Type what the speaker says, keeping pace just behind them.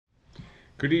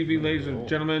Good evening, ladies and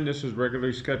gentlemen. This is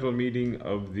regularly scheduled meeting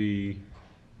of the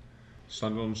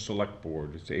Sunderland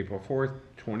Selectboard. It's April 4th,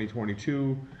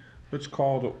 2022. Let's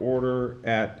call to order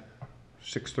at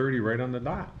 6:30 right on the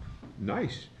dot.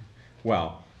 Nice.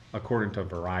 Well, according to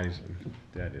Verizon,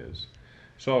 that is.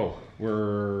 So,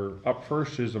 we're up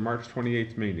first is the March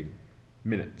 28th meeting.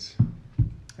 Minutes.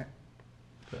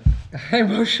 I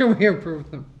motion we approve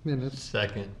the minutes.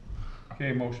 Second.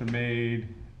 Okay, motion made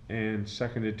and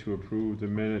seconded to approve the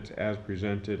minutes as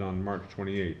presented on March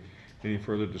 28th. Any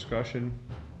further discussion?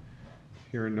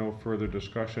 Hearing no further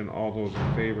discussion, all those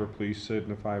in favor, please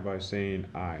signify by saying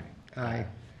aye. Aye.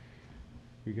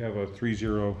 We have a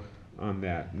 3-0 on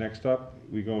that. Next up,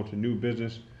 we go into new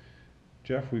business.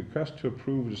 Jeff, we request to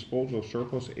approve disposal of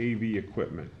surplus AV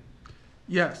equipment.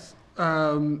 Yes.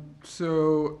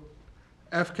 So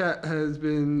FCAT has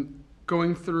been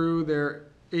going through their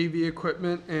AV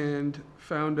equipment and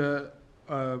found a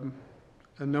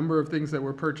number of things that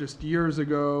were purchased years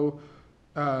ago,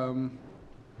 and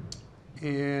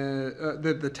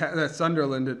that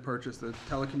Sunderland had purchased, the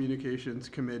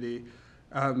telecommunications committee.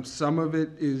 Some of it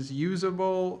is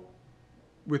usable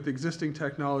with existing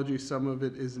technology, some of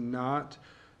it is not.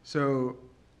 So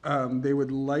they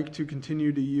would like to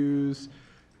continue to use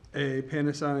a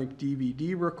Panasonic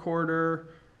DVD recorder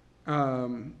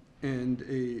and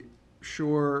a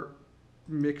Shure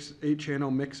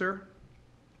 8-channel mixer.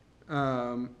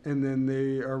 And then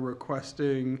they are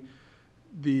requesting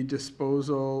the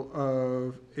disposal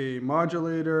of a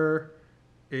modulator,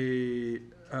 a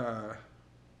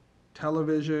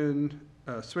television,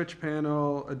 a switch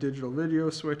panel, a digital video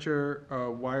switcher,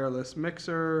 a wireless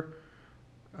mixer,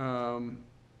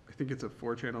 I think it's a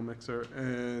 4-channel mixer,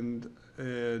 and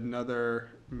another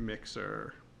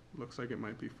mixer. Looks like it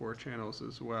might be 4 channels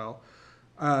as well.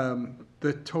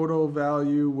 The total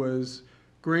value was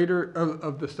greater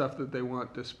of the stuff that they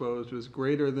want disposed was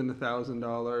greater than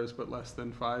 $1,000, but less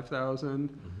than $5,000.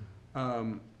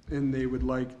 And they would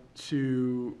like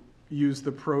to use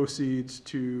the proceeds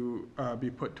to be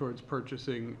put towards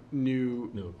purchasing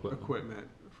new equipment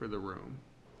for the room.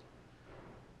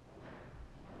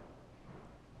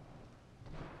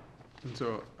 And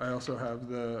so I also have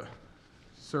the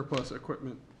surplus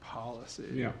equipment policy.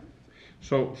 Yeah.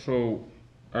 So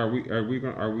are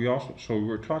we also, so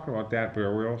we're talking about that, but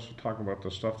are we also talking about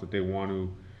the stuff that they want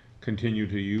to continue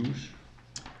to use?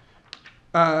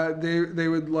 They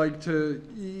would like to,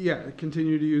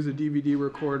 continue to use a DVD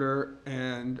recorder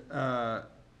and a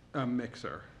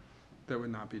mixer that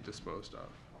would not be disposed of.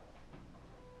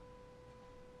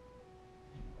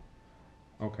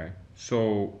 Okay,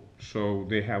 so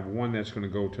they have one that's going to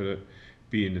go to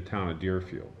be in the town of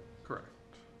Deerfield. Correct.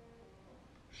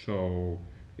 So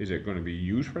is it going to be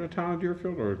used for the town of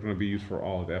Deerfield, or is it going to be used for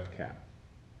all of FCAT?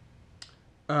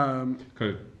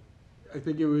 Because I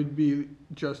think it would be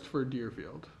just for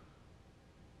Deerfield.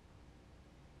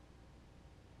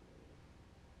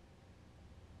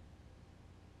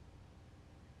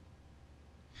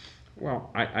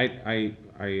 well, I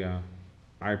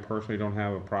personally don't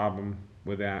have a problem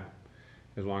with that,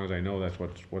 as long as I know that's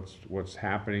what's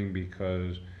happening,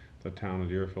 because the town of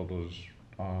Deerfield has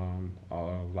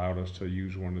allowed us to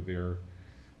use one of their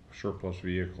surplus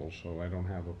vehicles, so I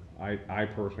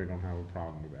personally don't have a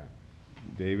problem with that.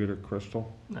 David or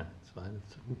Crystal? No, it's fine.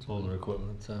 It's older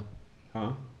equipment, so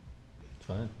Huh? it's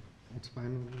fine. That's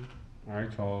fine with me. All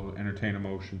right, so I'll entertain a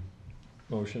motion.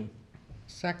 Motion.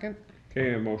 Second?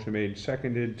 Okay, a motion made and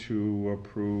seconded to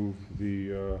approve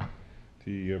the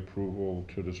approval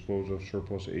to dispose of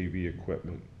surplus AV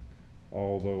equipment.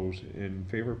 All those in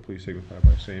favor, please signify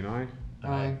by saying aye.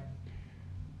 Aye.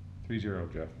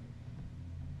 3-0, Jeff.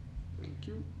 Thank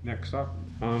you. Next up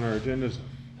on our agenda is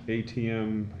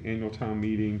ATM annual town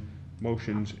meeting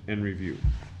motions and review.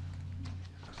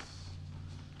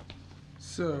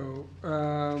 So,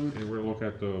 And we're gonna look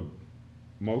at the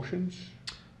motions.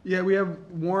 yeah, we have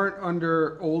warrant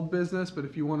under old business, but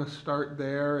if you want to start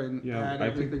there and Yeah, add I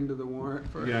think- everything to the warrant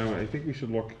first. Yeah, I think we should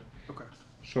look. Okay.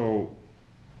 So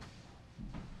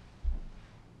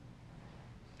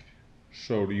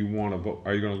do you want to vote?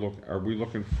 Are you going to look? Are we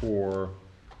looking for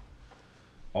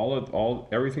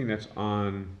everything that's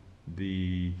on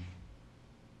the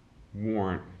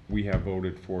warrant? We have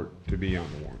voted for it to be on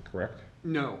the warrant, correct?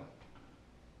 No.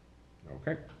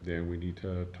 Okay, then we need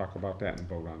to talk about that and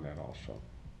vote on that also.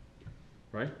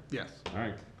 Right? Yes. All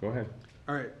right, go ahead.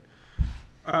 All right.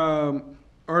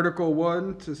 Article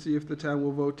 1, to see if the town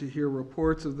will vote to hear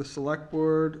reports of the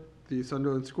Selectboard, the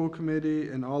Sunderland School Committee,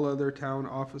 and all other town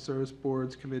officers,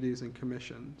 boards, committees, and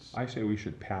commissions. I say we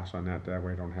should pass on that. That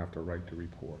way I don't have to write the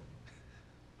report.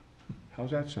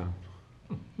 How's that sound?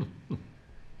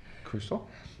 Crystal?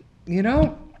 You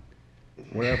know,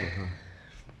 Whatever,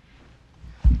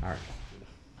 huh? All right.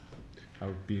 I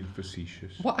was being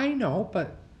facetious. well, I know,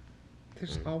 but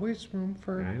there's always room I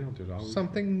for know, there's always.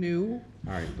 something new.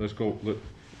 All right, let's go,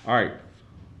 all right,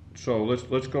 so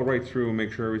let's go right through and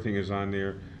make sure everything is on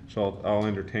there. So I'll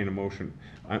entertain a motion.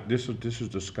 This is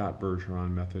the Scott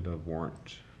Bergeron method of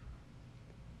warrants.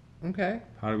 Okay,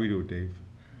 How do we do it, Dave?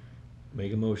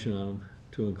 Make a motion on them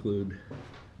to include.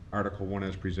 Article 1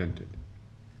 as presented.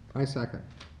 I second.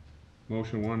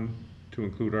 Motion 1 to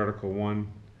include Article 1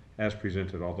 as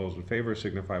presented. All those in favor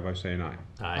signify by saying aye.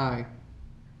 Aye.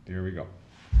 There we go.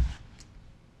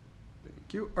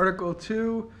 Thank you. Article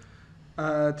 2,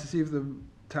 to see if the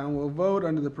town will vote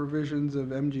under the provisions of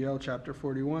MGL Chapter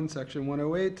 41, Section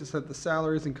 108, to set the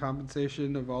salaries and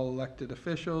compensation of all elected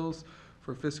officials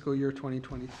for fiscal year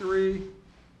 2023.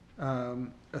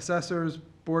 Assessors,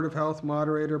 Board of Health,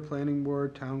 Moderator, Planning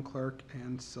Board, Town Clerk,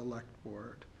 and Select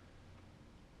Board.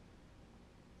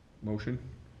 Motion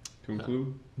to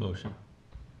include. Motion.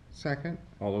 Second.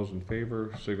 All those in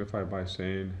favor signify by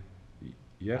saying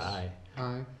yes. Aye.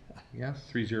 Aye. Yes.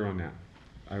 3-0 on that.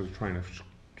 I was trying to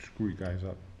screw you guys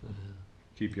up,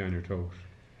 keep you on your toes.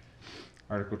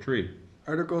 Article 3,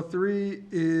 Article 3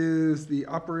 is the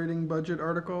operating budget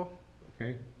article.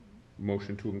 okay?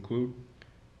 Motion to include.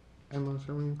 And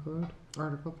motion we include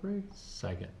Article 3?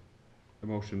 Second. The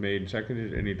motion made and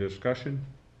seconded. Any discussion?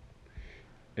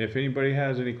 If anybody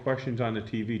has any questions on the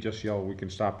TV, just yell. We can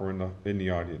stop her in the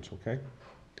audience, okay?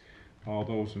 All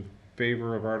those in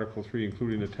favor of Article 3,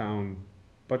 including the town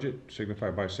budget,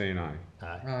 signify by saying aye. Aye.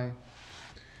 Aye.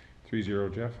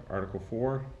 3-0, Jeff. Article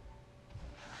 4,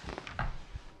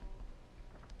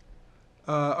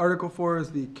 Article 4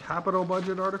 is the capital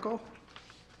budget article.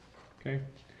 okay?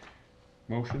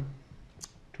 Motion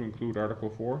to include Article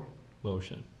 4.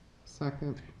 Motion.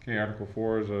 Second. Okay, Article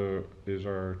 4 is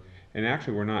our, and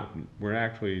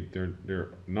actually they're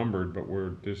numbered,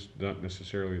 but this not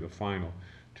necessarily the final.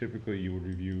 Typically, you would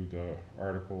review the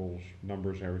articles,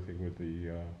 numbers, everything with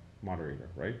the moderator,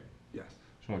 right? Yes,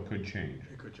 So it could change.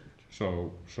 it could change.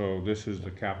 So this is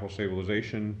the capital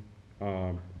stabilization,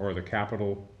 or the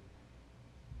capital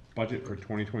budget for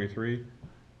 2023.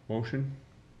 Motion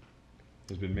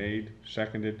has been made,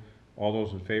 seconded. All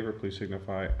those in favor, please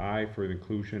signify aye for the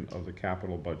inclusion of the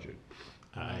capital budget.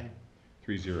 Aye.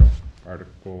 3-0.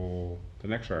 The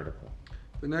next article.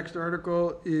 The next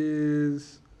article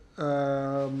is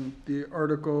the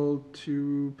article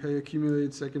to pay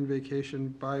accumulated second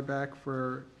vacation buyback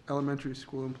for elementary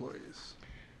school employees.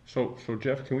 So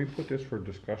Jeff, can we put this for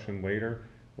discussion later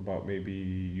about maybe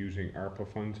using ARPA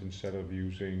funds instead of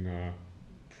using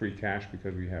free cash,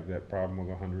 because we have that problem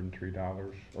with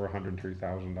 $103 or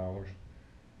 $103,000?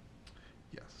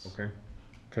 Yes. Okay?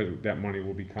 Because that money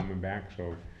will be coming back,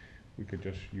 so we could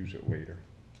just use it later.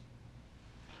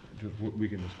 We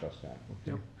can discuss that.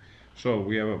 Okay. Yep. So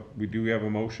we do have a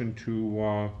motion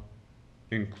to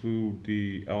include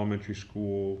the elementary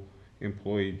school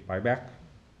employee buyback.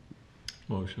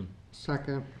 Motion.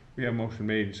 Second. We have a motion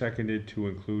made and seconded to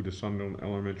include the Sunderland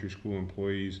Elementary School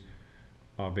employees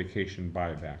vacation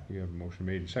buyback. We have a motion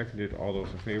made and seconded. All those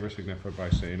in favor signify by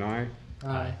saying aye.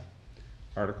 Aye.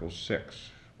 Article 6.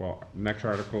 Well, next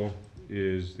article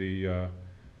is the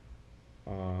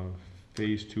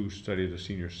Phase 2 study of the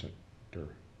senior center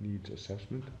needs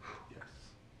assessment. Yes.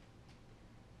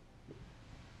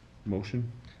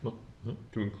 Motion Mo- no,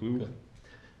 to include. Okay.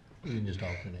 You can just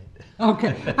alternate.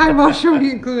 Okay, I motion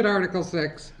we include Article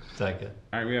 6. Second.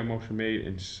 All right, we have a motion made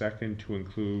and second to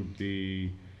include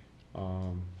the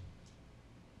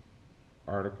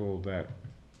article that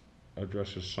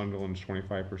addresses Sunderland's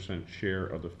 25% share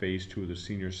of the Phase 2 of the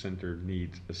senior center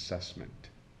needs assessment.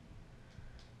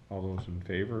 All those in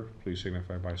favor, please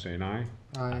signify by saying aye.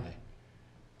 Aye.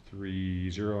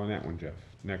 3-0 on that one, Jeff.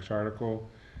 Next article,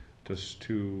 just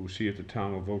to see if the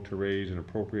town will vote to raise and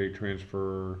appropriate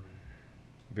transfer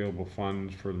available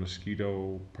funds for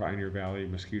the Pioneer Valley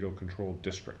Mosquito Control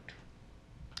District.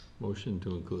 Motion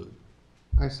to include.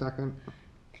 I second.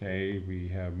 Okay, we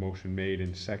have motion made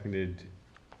and seconded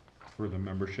for the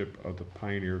membership of the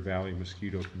Pioneer Valley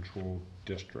Mosquito Control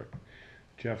District.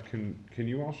 Jeff, can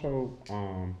you also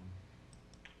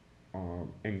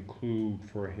include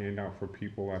for a handout for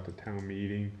people at the town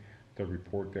meeting the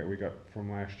report that we got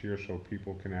from last year, so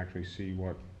people can actually see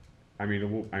what, I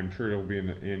mean, I'm sure it'll be in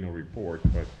the annual report,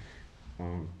 but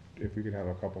if we could have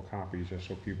a couple copies just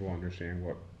so people understand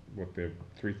what the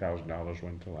 $3,000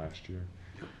 went to last year.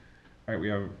 All right, we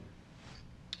have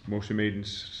motion made and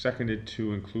seconded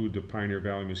to include the Pioneer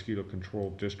Valley Mosquito Control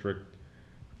District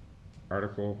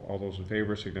article. All those in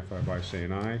favor signify by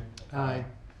saying aye. Aye.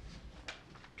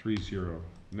 3-0.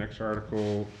 Next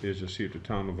article is to see if the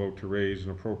town will vote to raise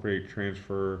and appropriate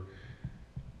transfer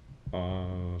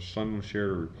Sunderland share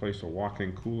to replace a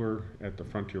walk-in cooler at the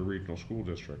Frontier Regional School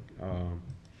District.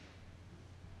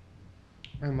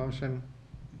 I motion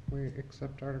we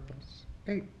accept Articles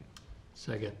 8.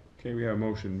 Second. Okay, we have a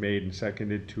motion made and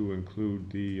seconded to include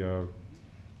the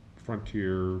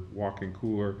Frontier walk-in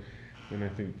cooler. And I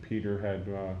think Peter had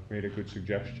made a good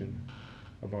suggestion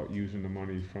about using the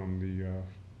money from the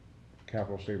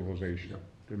capital stabilization.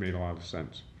 It made a lot of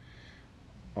sense.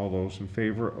 All those in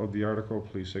favor of the article,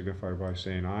 please signify by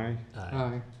saying aye.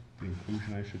 Aye. The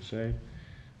inclusion, I should say.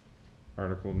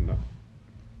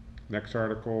 Next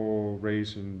article,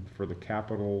 raising for the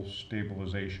capital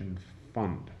stabilization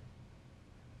fund.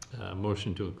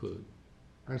 Motion to include.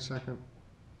 I second.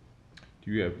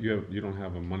 Do you don't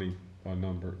have a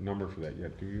number for that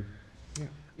yet, do you?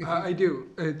 If I do.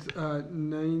 It's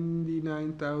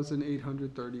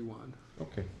 99,831.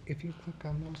 Okay. If you click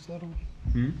on those little,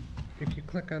 Hmm? if you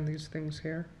click on these things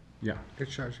here, Yeah.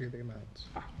 it shows you the amounts.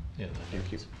 Yeah.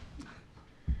 Thank you.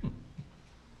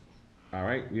 All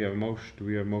right, we have a motion, do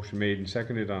we have a motion made and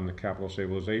seconded on the capital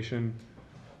stabilization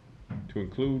to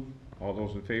include? All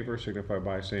those in favor signify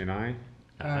by saying aye.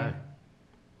 Aye.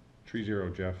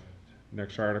 3-0, Jeff.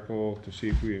 Next article to see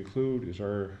if we include is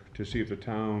to see if the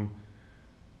town,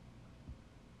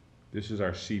 this is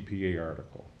our CPA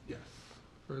article. Yes.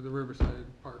 For the Riverside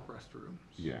Park restrooms.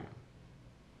 Yeah.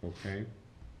 Okay.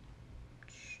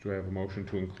 Do I have a motion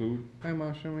to include? I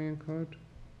motion we include.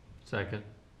 Second.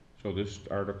 So this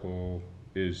article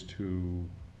is to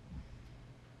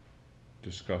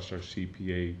discuss our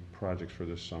CPA projects for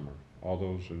this summer. All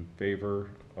those in favor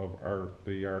of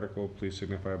the article, please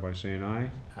signify by saying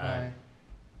aye.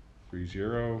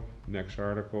 3-0. Next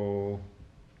article.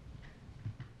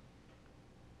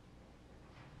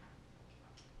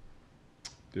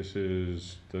 This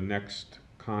is the next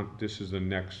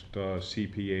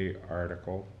CPA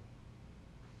article.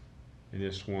 And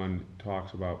this one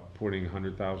talks about putting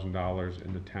 $100,000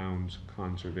 in the town's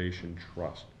conservation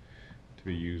trust to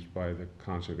be used by the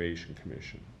Conservation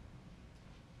Commission.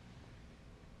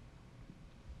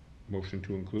 Motion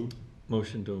to include?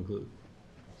 Motion to include.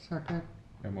 Second.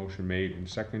 A motion made and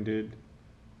seconded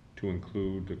to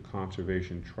include the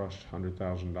Conservation Trust,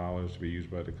 $100,000 to be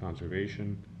used by the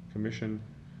Conservation Commission.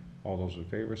 All those in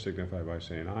favor signify by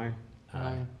saying aye.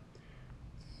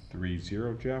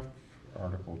 3-0, Jeff.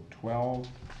 Article 12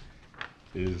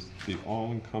 is the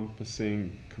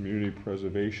all-encompassing community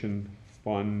preservation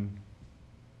fund.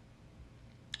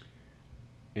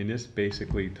 And this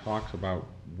basically talks about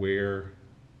where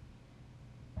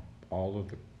all of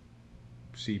the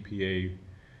CPA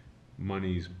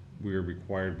monies, we are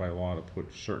required by law to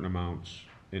put certain amounts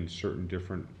in certain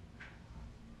different,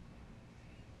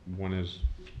 one is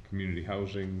community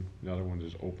housing, another one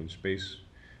is open space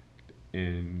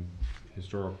and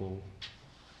historical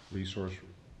resource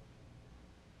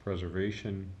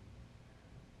preservation.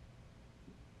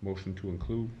 Motion to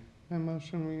include. I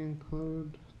motion we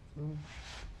include.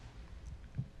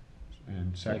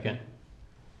 And second.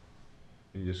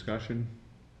 Any discussion?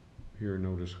 Here,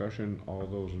 no discussion. All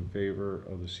those in favor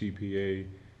of the CPA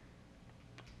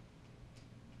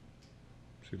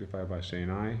signify by saying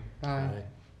aye. Aye.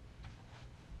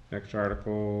 Next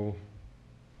article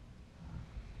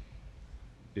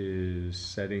is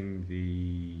setting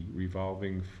the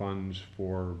revolving funds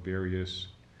for various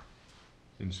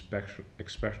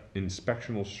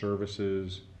inspectional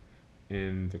services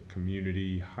in the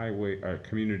community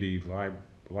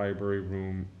library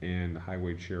room and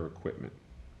highway chair equipment.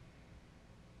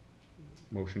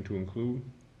 Motion to include?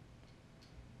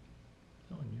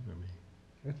 Oh, you or me.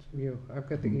 It's you. I've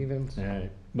got the evens. All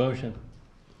right. Motion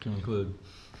to include.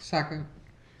 Second.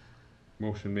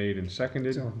 Motion made and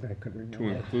seconded So I could to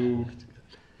remember. include.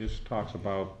 This talks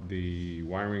about the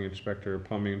wiring inspector,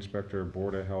 plumbing inspector,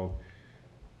 board of health,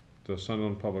 the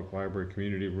Sunderland Public Library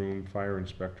community room, fire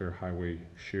inspector, highway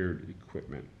shared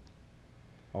equipment.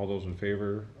 All those in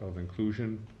favor of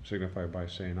inclusion signify by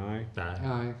saying aye.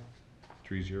 Aye.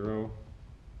 3-0.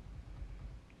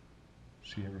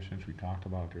 See, ever since we talked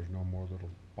about it, there's no more little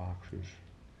boxes.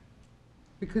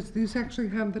 Because these actually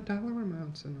have the dollar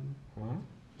amounts in them. Huh?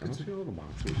 I don't see little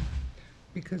boxes.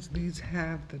 Because these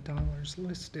have the dollars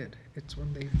listed. It's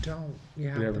when they don't, you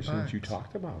have But the ever box. since you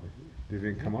talked about it, they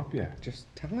didn't come up yet.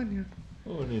 Just telling you.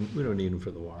 Well, we don't need them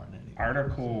for the warrant anyway.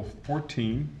 Article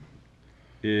 14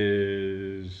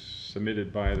 is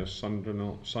submitted by the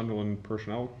Sunderland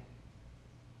Personnel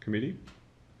Committee.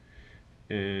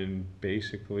 And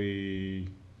basically,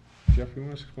 Jeff, you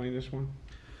want to explain this one?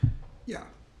 Yeah.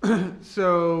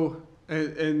 So,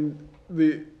 and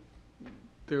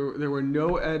there were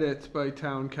no edits by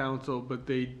town council, but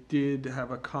they did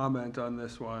have a comment on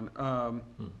this one.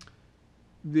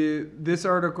 This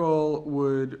article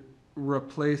would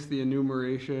replace the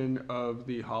enumeration of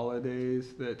the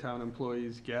holidays that town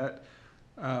employees get,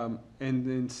 and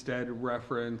instead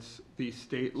reference the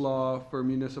state law for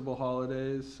municipal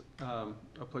holidays,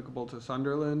 applicable to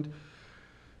Sunderland.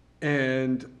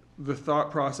 And the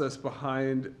thought process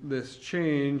behind this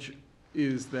change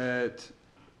is that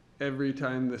every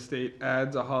time the state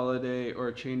adds a holiday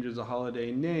or changes a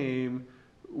holiday name,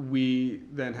 we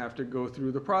then have to go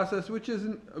through the process, which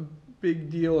isn't a big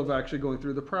deal of actually going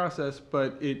through the process,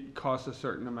 but it costs a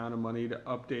certain amount of money to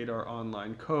update our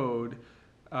online code.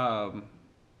 And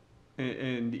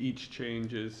each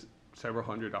change is several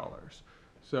 $100s.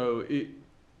 So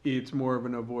it's more of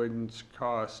an avoidance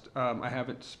cost. I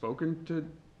haven't spoken to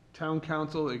town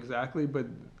council exactly, but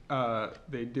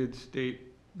they did state,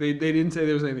 they didn't say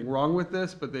there was anything wrong with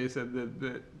this, but they said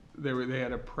that they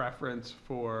had a preference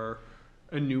for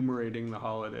enumerating the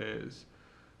holidays.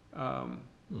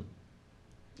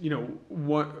 You know,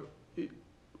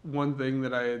 one thing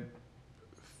that I had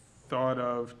thought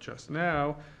of just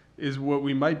now is what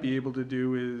we might be able to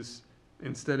do is,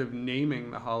 instead of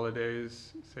naming the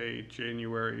holidays, say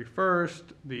January 1st,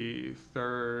 the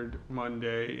third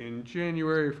Monday in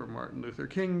January for Martin Luther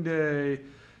King Day,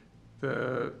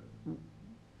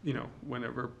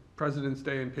 whenever President's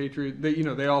Day and Patriot,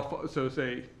 they all, so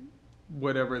say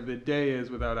whatever the day is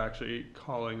without actually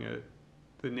calling it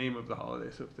the name of the holiday.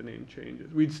 So if the name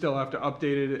changes, we'd still have to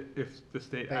update it if the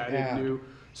state added new.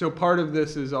 So part of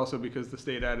this is also because the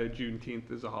state added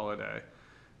Juneteenth as a holiday.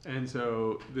 And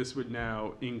so this would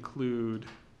now include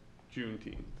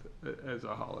Juneteenth as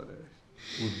a holiday.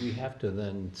 Would we have to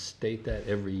then state that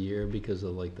every year because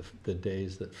of like the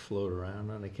days that float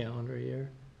around on a calendar year?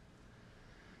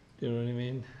 Do you know what I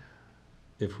mean?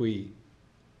 If we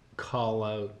call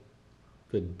out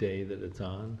the day that it's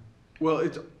on? Well,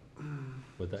 it's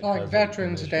Would that Like cause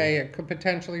Veterans an Day, issue? it could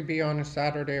potentially be on a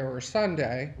Saturday or a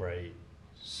Sunday. Right.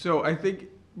 so I think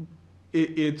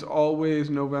it's always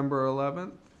November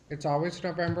 11th. It's always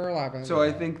November 11th. So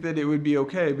I think that it would be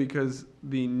okay because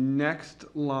the next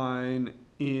line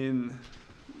in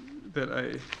that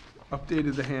I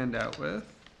updated the handout with,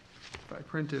 if I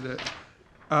printed it,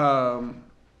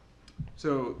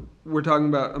 so we're talking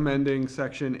about amending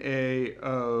section A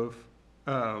of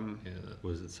Yeah,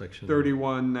 was it section?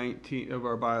 3119 of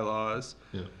our bylaws.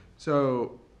 Yeah.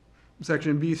 So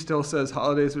section B still says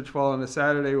holidays which fall on a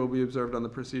Saturday will be observed on the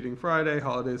preceding Friday.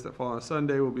 Holidays that fall on a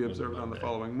Sunday will be observed on the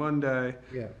following Monday.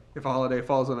 Yeah. If a holiday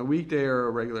falls on a weekday or a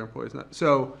regular employee's not.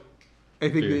 So I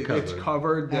think So you're that it's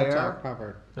covered That's all there.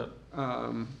 covered.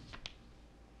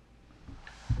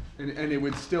 And it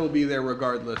would still be there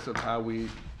regardless of how we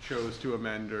chose to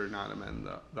amend or not amend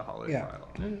the holiday Yeah.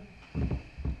 bylaw.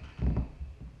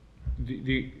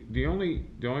 The only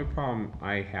problem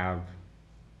I have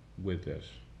with this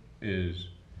is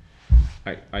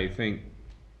I think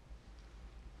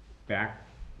back,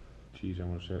 geez, I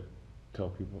want to tell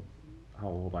people how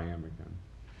old I am again.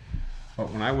 But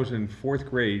when I was in 4th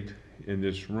grade in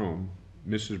this room,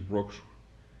 Mrs. Brooks,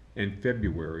 in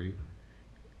February,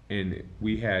 and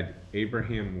we had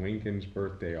Abraham Lincoln's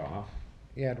birthday off,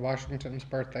 You had Washington's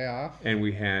birthday off. and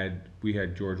we had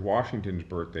George Washington's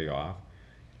birthday off,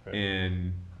 Right.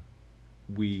 and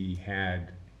we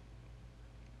had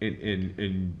and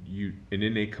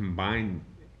then they combined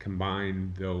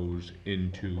those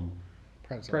into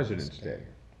President's Day.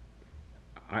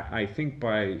 I think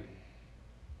by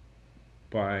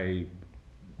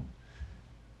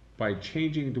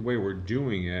changing the way we're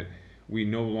doing it, we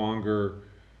no longer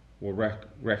will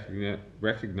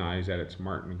recognize that it's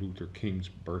Martin Luther King's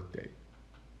birthday.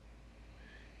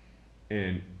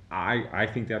 And I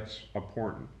think that's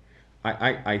important.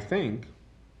 I think,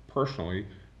 personally,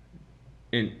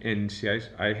 and see,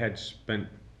 I had spent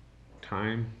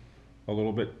time a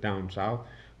little bit down south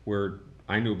where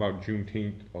I knew about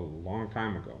Juneteenth a long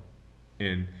time ago.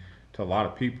 And to a lot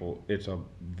of people, it's a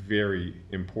very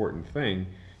important thing.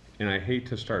 And I hate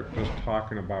to start just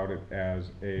talking about it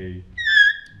as a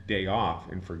day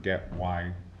off and forget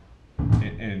why.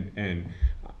 And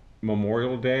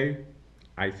Memorial Day,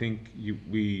 I think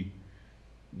we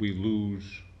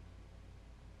lose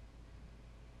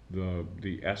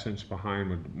the essence behind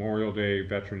Memorial Day,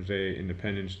 Veterans Day,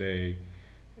 Independence Day,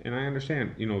 and I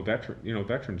understand,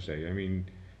 Veterans Day. I mean,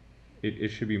 it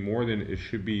should be more than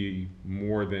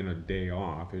a day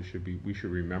off. We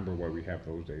should remember why we have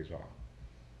those days off.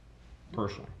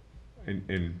 Personally, and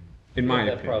in my We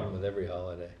have that opinion. problem with every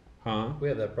holiday. Huh? We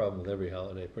have that problem with every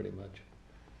holiday, pretty much.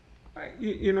 I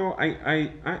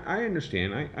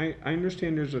understand. I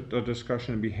understand there's a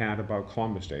discussion to be had about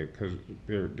Columbus Day, because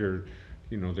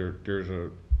there's a,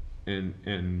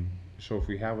 and so if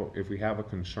we have a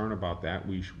concern about that,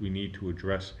 we need to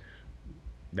address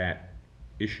that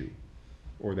issue,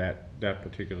 or that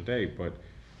particular day. But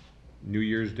New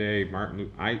Year's Day,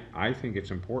 I think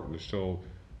it's important to still,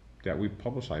 that we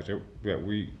publicize it,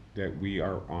 that we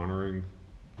are honoring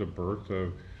the birth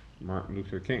of Martin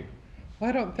Luther King. Well,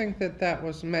 I don't think that that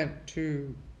was meant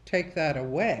to take that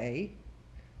away.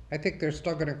 I think they're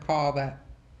still gonna call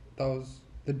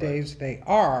the days they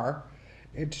are.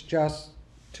 It's just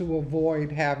to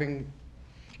avoid having,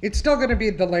 it's still gonna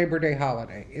be the Labor Day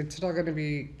holiday. It's still gonna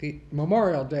be the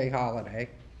Memorial Day holiday.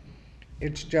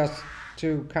 It's just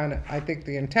to I think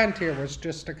the intent here was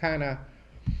just to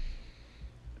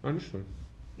Understood.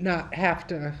 not have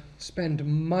to spend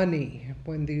money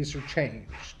when these are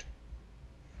changed.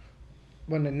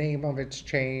 When the name of it's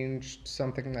changed,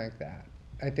 something like that,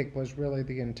 I think was really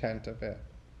the intent of it.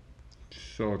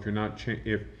 So if you're not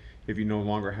if you no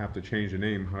longer have to change the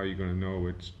name, how are you going to know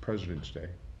it's President's Day?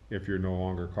 If you're no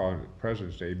longer calling it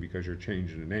President's Day because you're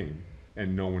changing the name,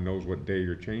 and no one knows what day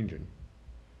you're changing.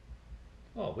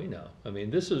 Oh, we know. I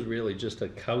mean, this is really just a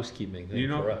housekeeping thing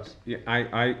for us. Yeah,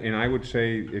 I would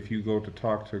say, if you go to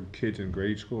talk to kids in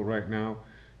grade school right now,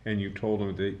 and you told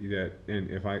them that and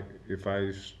if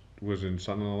I was in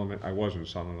Sunderland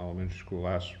Elementary School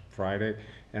last Friday,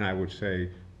 and I would say,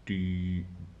 do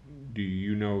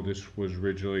you know this was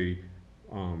originally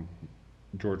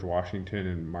George Washington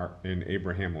and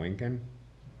Abraham Lincoln?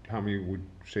 How many would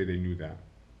say they knew that?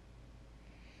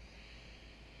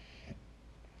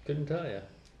 Couldn't tell you.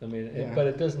 I mean, Yeah. but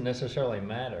it doesn't necessarily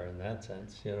matter in that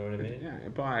sense. You know what I mean? Yeah,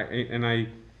 but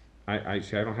I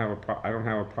say I don't have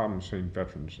a problem saying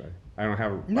Veterans Day. I don't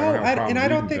have a problem I don't reading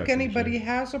think Veterans anybody Day.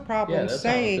 has a Yeah, problem that's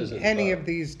not what this saying is any about. of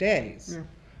these days. Yeah.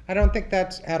 I don't think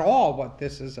that's at all what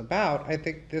this is about. I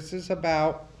think this is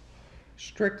about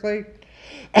strictly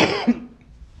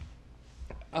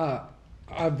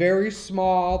a very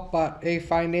small but a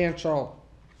financial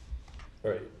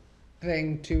Right.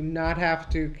 thing, to not have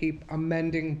to keep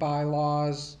amending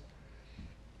bylaws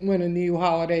when a new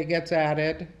holiday gets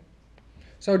added.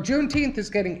 So Juneteenth is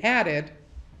getting added,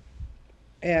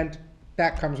 and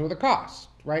that comes with a cost,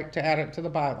 right, to add it to the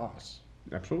bylaws.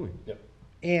 Absolutely. Yep.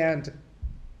 And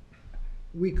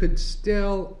we could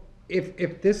still,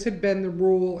 if this had been the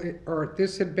rule, or if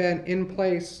this had been in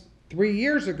place 3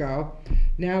 years ago,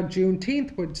 now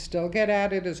Juneteenth would still get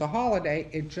added as a holiday.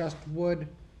 It just would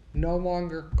no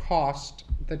longer cost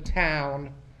the town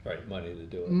Right. Money to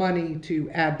do it. money to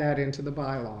add that into the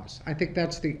bylaws. I think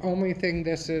that's the only thing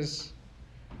this is.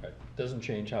 Right. Doesn't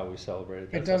change how we celebrate it.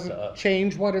 It That's up to doesn't us.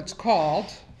 change what it's called.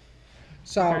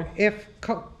 So Okay. if,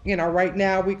 right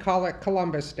now we call it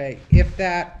Columbus Day. If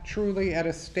that truly at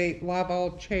a state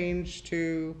level changed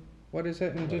to, what is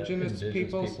it, Indigenous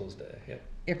Peoples? Day. Yep.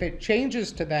 If it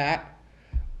changes to that,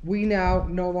 we now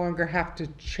no longer have to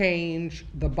change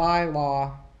the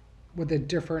bylaw with a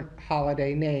different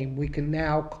holiday name. We can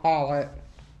now call it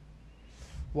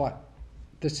what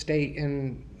the state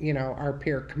and, our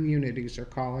peer communities are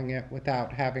calling it,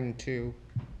 without having to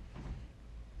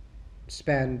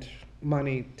spend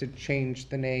money to change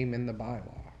the name in the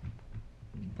bylaw.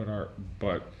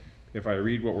 But if I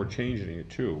read what we're changing it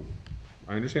to,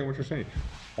 I understand what you're saying.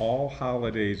 All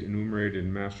holidays enumerated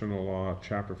in Mass General Law,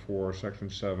 Chapter 4, Section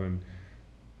 7,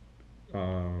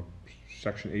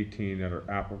 Section 18 that are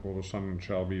applicable to Sunderland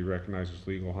shall be recognized as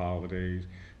legal holidays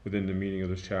within the meaning of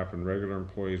this chapter, and regular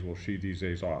employees will see these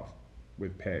days off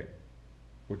with pay.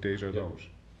 What days are Yep. those?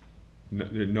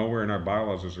 Nowhere in our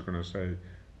bylaws is it going to say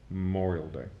Memorial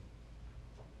Day.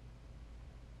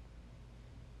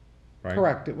 Right?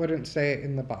 Correct, it wouldn't say it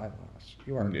in the bylaws.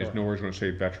 You are And it's correct. nowhere going to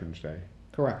say Veterans Day.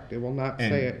 Correct, it will not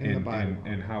say it in the bylaws.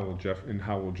 And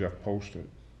how will Jeff post it?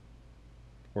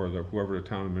 Or whoever the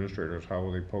town administrator is, how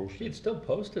will they post it? He'd still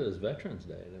post it as Veterans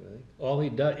Day and everything. All he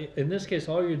does, in this case,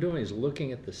 all you're doing is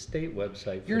looking at the state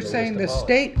website. For You're the saying the list of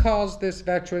state calls this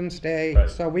Veterans Day, Right.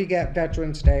 so we get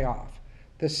Veterans Day off.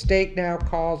 The state now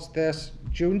calls this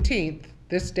Juneteenth.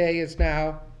 This day is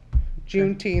now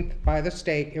Juneteenth by the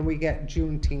state, and we get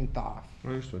Juneteenth off.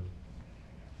 Understood.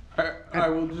 I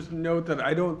will just note that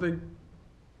I don't think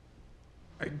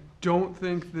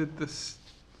that this,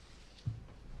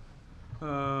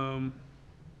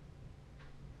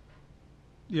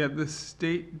 the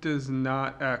state does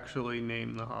not actually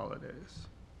name the holidays.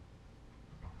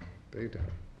 They don't.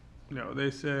 No,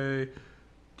 they say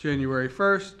January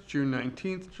 1st, June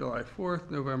 19th, July 4th,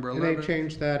 November And they 11th,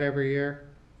 change that every year?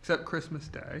 except Christmas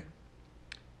Day.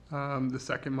 the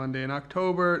second Monday in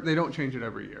October. They don't change it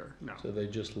every year, no. So they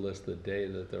just list the day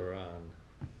that they're on.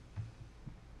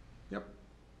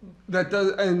 That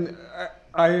does, and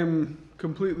I am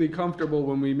completely comfortable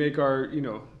when we make our,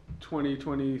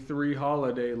 2023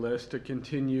 holiday list to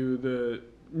continue the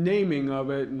naming of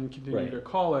it and continue Right. to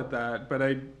call it that, but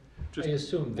I just. I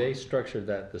assume they structured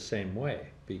that the same way,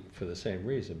 for the same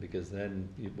reason, because then,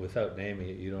 without naming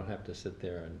it, you don't have to sit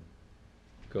there and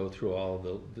go through all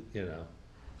the,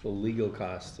 the legal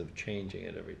costs of changing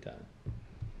it every time.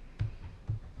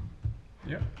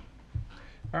 Yep.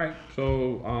 All right,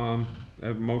 so, I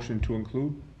have a motion to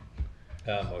include.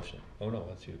 Motion. Oh, no,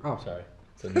 that's you. Oh. Sorry.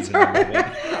 So neither number one.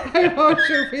 I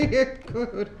motion we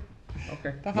include.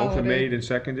 Okay. The Motion holiday. made and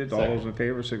seconded. All Second. those in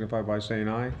favor signify by saying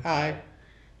aye. Aye.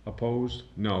 Opposed?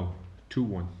 No.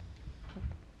 2-1.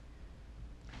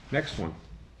 Next one.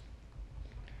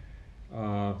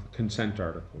 Consent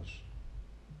articles.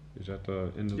 Is that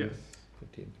the end of Yes. it?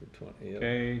 15 through 20, yep.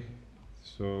 Okay,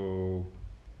 so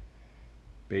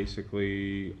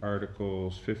basically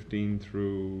Articles 15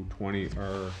 through 20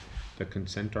 are the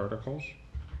consent articles.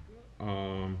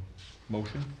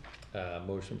 Motion?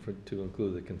 Motion to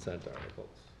include the consent articles.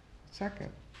 Second.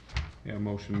 Yeah,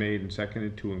 motion made and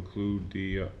seconded to include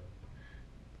the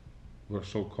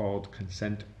so-called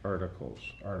consent articles.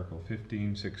 Article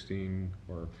 15, 16,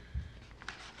 or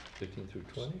 15 through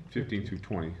 20? 15 through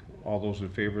 20. All those in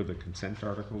favor of the consent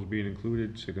articles being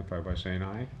included signify by saying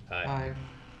aye. Aye.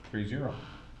 3-0.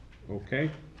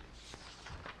 Okay,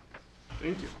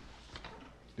 Thank you.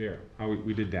 there, how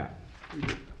we did that.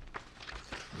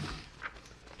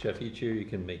 Jeff, each year you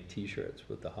can make T-shirts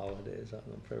with the holidays on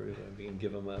them for everyone. We can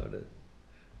give them out.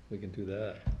 We can do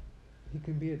that. You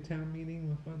can be at town meeting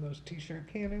with one of those t-shirt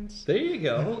cannons. There you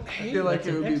go. I Hey, feel like that's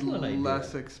it an would be excellent idea.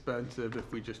 less expensive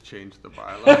if we just changed the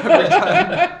bylaw every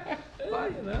time.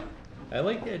 Well, I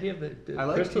like the idea of the I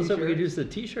like Crystal said we could T-shirts. use the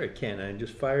T-shirt cannon and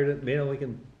just fire it. We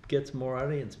can get some more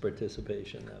audience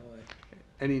participation that way.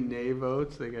 Any nay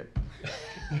votes, they get.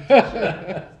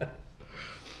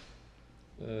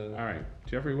 All right,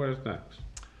 Jeffrey, what is next?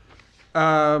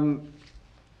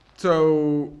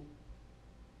 So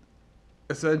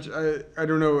essentially, I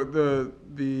don't know,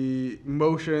 the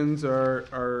motions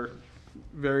are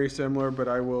very similar, but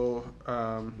I will,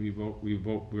 We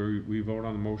vote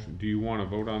on the motion. Do you want to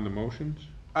vote on the motions?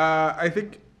 I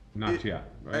think, Not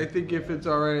yet, I right? think if it's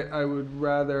all right, I would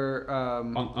rather,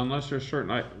 Unless there's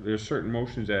certain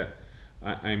motions that,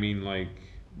 I mean, like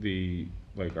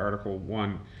Article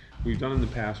 1, we've done in the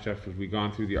past, Jeff, is we've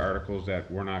gone through the articles that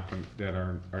we're not, that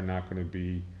are not gonna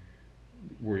be,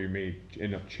 where you may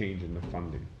end up changing the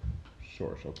funding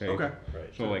source, okay? okay.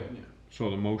 Right. So like, so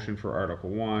the motion for Article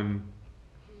 1,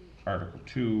 Article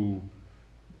 2,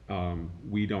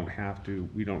 we don't have to,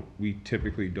 we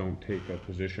typically don't take a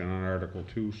position on Article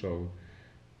 2, so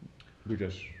we're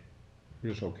just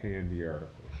okaying the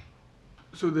articles.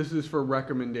 So this is for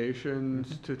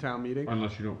recommendations to town meeting?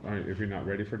 Unless you don't, if you're not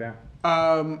ready for that?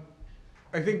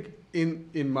 I think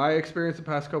in my experience, the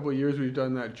past couple of years, we've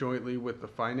done that jointly with the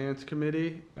finance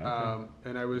committee. Okay.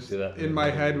 And I was, Do that in my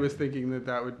maybe. head, was thinking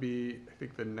that would be, I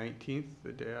think, the 19th,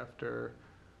 the day after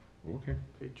Okay.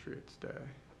 Patriots Day.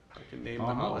 I can name Oh,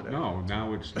 the no, holiday. no,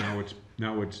 now it's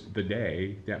the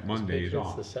day, that Monday is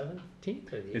off. It's the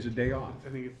 17th or the It's a day off. I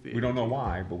think it's the. We don't know 18th.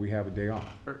 why, but we have a day off.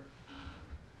 Or-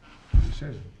 It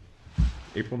says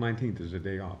April 19th is a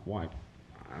day off. Why?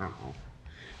 I don't know.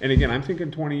 And again, I'm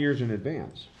thinking 20 years in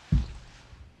advance.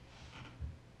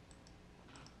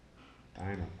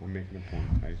 I know, I'm making a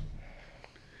point.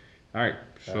 All right,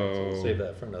 So we'll save so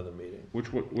that for another meeting.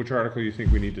 which article do you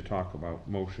think we need to talk about?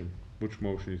 Motion. Which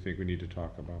motion do you think we need to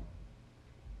talk about?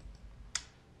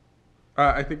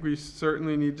 I think we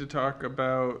certainly need to talk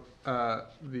about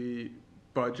the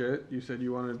budget. You said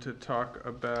you wanted to talk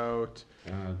about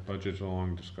Budget's a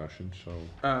long discussion, so.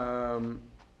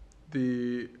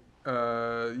 the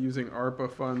using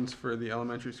ARPA funds for the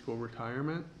elementary school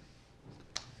retirement.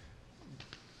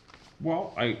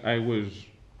 Well, I was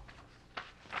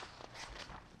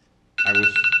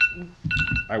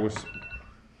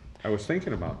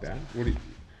thinking about that. What do you,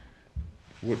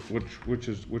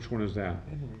 which one is that?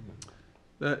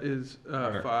 That is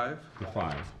Okay. 5. The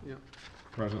 5. Yeah.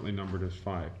 Presently numbered as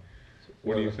 5.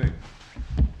 What do you think?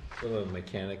 What are the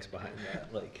mechanics behind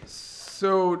that? Like,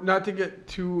 So not to get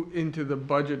too into the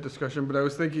budget discussion, but I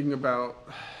was thinking about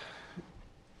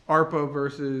ARPA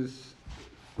versus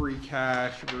free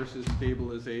cash versus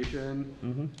stabilization.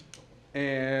 Mm-hmm.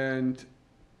 And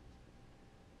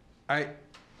I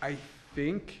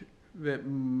think that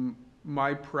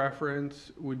my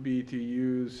preference would be to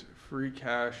use free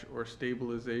cash or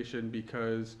stabilization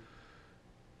because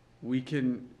we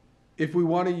can, if we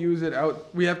want to use it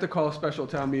out, we have to call a special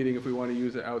town meeting if we want to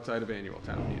use it outside of annual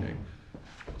town meeting.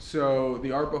 So the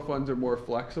ARPA funds are more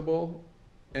flexible,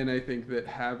 and I think that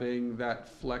having that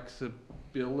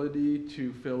flexibility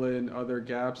to fill in other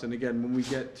gaps, and again, when we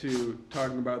get to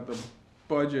talking about the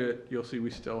budget, you'll see we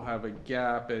still have a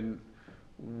gap, and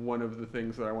one of the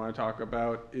things that I want to talk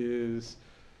about is,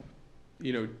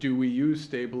 you know, do we use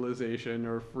stabilization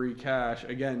or free cash,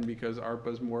 again, because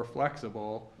ARPA's more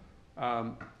flexible.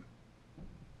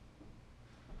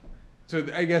 So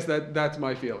I guess that's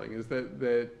my feeling, is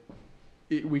that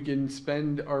we can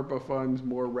spend ARPA funds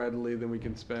more readily than we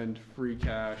can spend free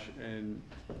cash and,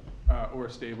 or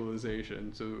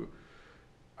stabilization. So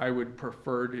I would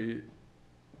prefer to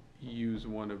use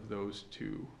one of those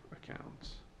two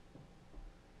accounts.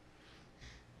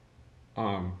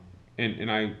 And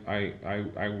I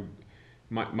would,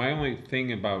 my only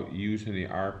thing about using the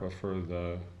ARPA for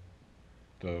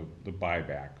the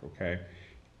buyback, okay?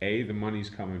 A, the money's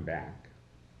coming back,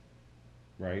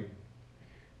 right?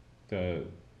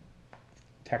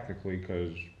 Technically,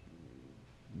 cause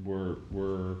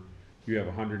you have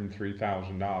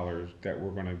 $103,000 that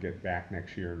we're gonna get back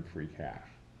next year in free cash.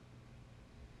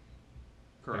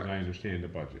 Correct. As I understand the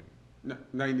budget.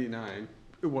 99,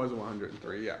 it was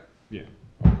 103, yeah. Yeah,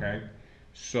 okay.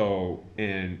 So,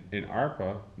 in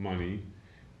ARPA money,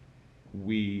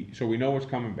 so we know what's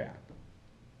coming back.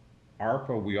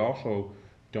 ARPA, we also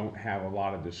don't have a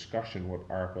lot of discussion what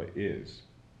ARPA is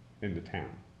in the town.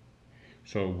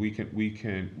 So we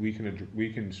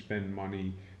can spend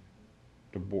money,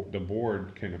 the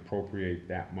board can appropriate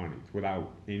that money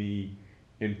without any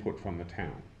input from the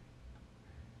town.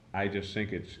 I just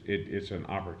think it's an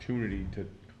opportunity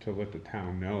to let the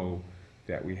town know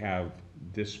that we have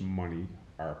this money,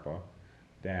 ARPA,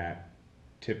 that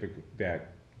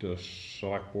the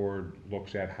select board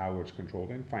looks at how it's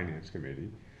controlled in finance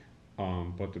committee.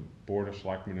 But the board of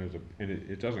selectmen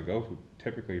it doesn't go through,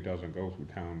 typically it doesn't go through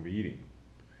town meeting.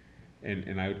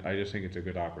 And I just think it's a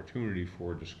good opportunity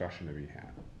for discussion to be had.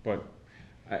 But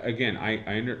again,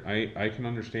 I can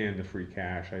understand the free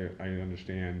cash, I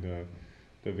understand the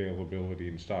availability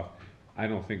and stuff. I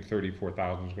don't think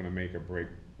 34,000 is gonna make or break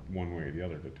one way or the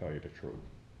other, to tell you the truth.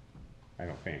 I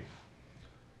don't think.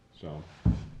 So.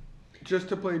 Just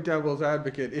to play devil's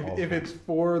advocate, if it's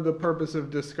for the purpose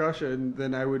of discussion,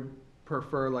 then I would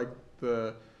prefer like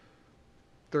the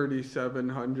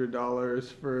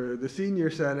 $3,700 for the senior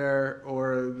center,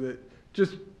 or the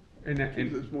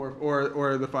it's more,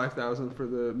 or the 5,000 for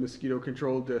the mosquito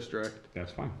control district.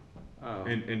 That's fine. Um,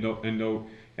 That's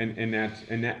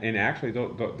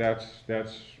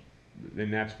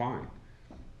fine.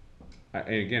 And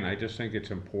again, I just think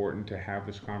it's important to have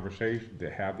this conversation,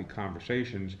 to have the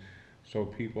conversations, so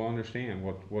people understand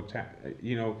what's happening.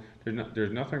 You know,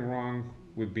 there's nothing wrong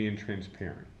with being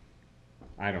transparent.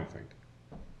 I don't think.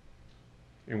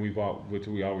 And which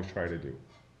we always try to do.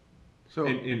 So,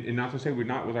 And not to say we're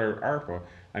not with our ARPA.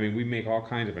 I mean, we make all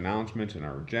kinds of announcements in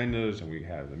our agendas, and we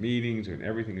have the meetings, and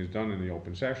everything is done in the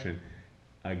open session.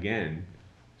 Again,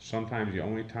 sometimes the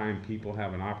only time people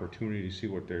have an opportunity to see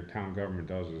what their town government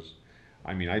does is,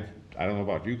 I mean, I don't know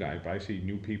about you guys, but I see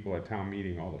new people at town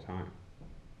meeting all the time.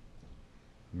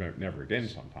 Never again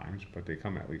sometimes, but they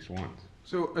come at least once.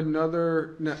 so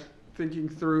thinking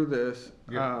through this,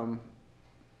 Yeah.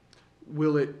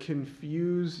 will it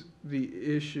confuse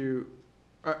the issue?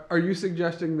 Are you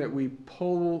suggesting that we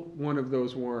pull one of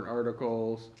those warrant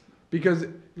articles? Because,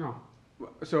 No.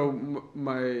 so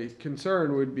my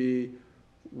concern would be,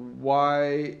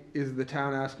 why is the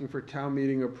town asking for town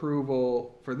meeting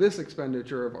approval for this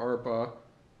expenditure of ARPA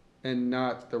and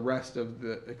not the rest of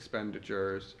the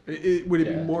expenditures? Would it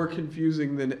be Yeah. more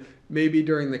confusing than maybe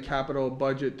during the capital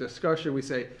budget discussion, we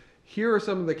say, here are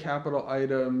some of the capital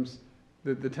items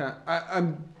that the town, I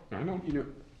know.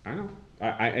 I know.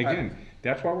 Again,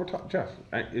 that's why we're talking, Jeff,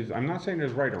 I'm not saying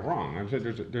there's right or wrong. I'm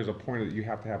saying there's a point that you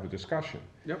have to have a discussion.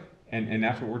 Yep. And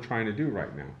that's what we're trying to do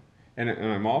right now. And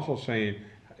I'm also saying,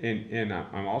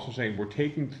 I'm also saying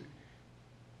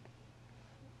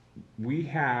we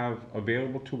have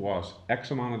available to us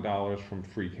X amount of dollars from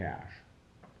free cash.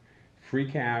 Free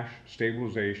cash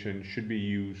stabilization should be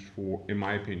used for, in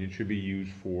my opinion,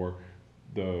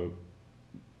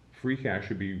 free cash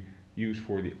should be used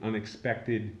for the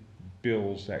unexpected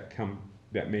bills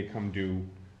that may come due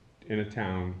in a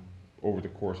town over the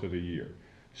course of the year.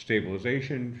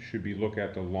 Stabilization should be look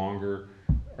at the longer,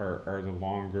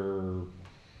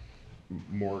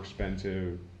 more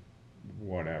expensive,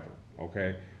 whatever,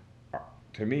 okay?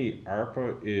 To me,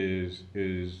 ARPA is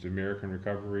the American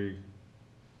Recovery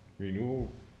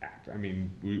Renewal Act. I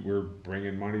mean, we're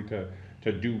bringing money to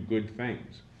to do good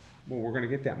things. Well, we're gonna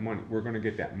get that money, we're gonna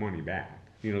get that money back.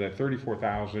 You know, that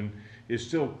 34,000 is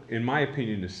still, in my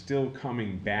opinion, is still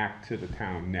coming back to the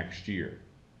town next year.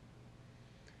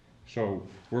 So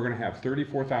we're gonna have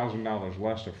 $34,000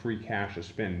 less of free cash to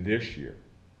spend this year.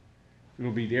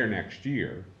 It'll be there next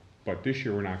year, but this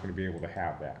year we're not gonna be able to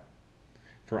have that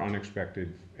for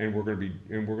unexpected, and we're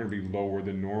gonna be lower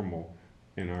than normal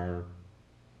in our,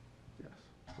 Yes.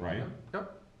 right?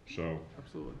 Yep, So,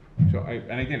 absolutely.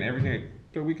 and again, everything,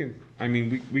 so we can, I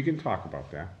mean, we can talk about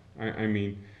that. I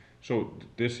mean, so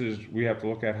this is, we have to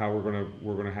look at how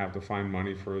we're gonna have to find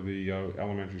money for the,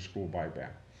 elementary school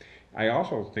buyback. I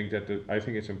also think that I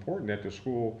think it's important that the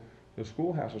school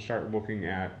has to start looking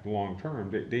at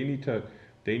long-term. They need to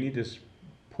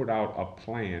put out a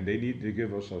plan. They need to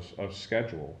give us a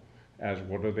schedule as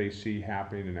what do they see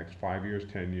happening in the next 5 years,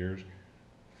 10 years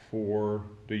for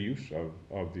the use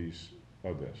of this.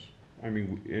 I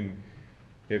mean,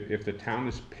 if the town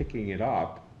is picking it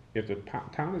up, if the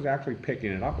town is actually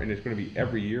picking it up and it's gonna be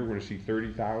every year, we're gonna see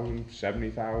 30,000,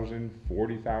 70,000,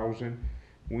 40,000,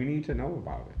 we need to know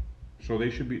about it. So they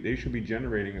should be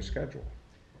generating a schedule.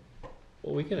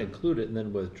 Well, we can include it and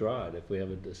then withdraw it if we have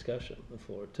a discussion on the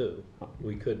floor too.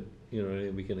 We could, you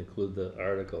know, we can include the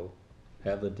article,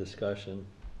 have the discussion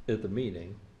at the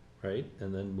meeting, right?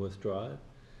 And then withdraw it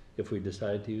if we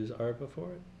decide to use ARPA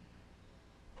for it.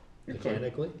 You could.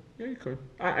 Mechanically? Yeah, you could.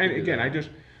 And again,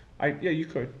 yeah, you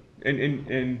could.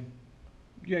 And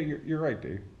yeah, you're right,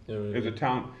 Dave. You know what I If the mean?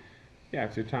 town, yeah,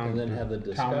 if the town, And then have the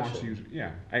town wants to use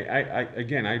discussion. it, yeah.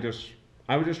 Again, I was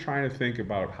just trying to think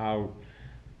about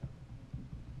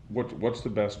what's the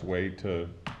best way to,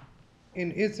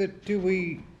 And is it,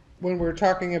 when we're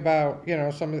talking about, you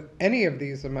know, any of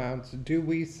these amounts, do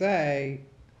we say,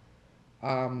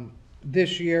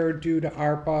 this year due to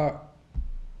ARPA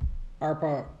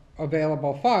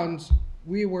available funds,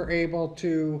 we were able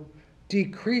to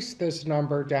decrease this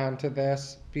number down to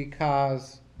this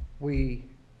because we,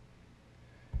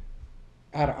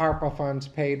 out of ARPA funds,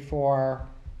 paid for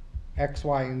X,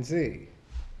 Y, and Z?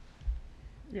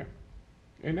 yeah.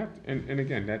 And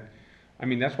again, I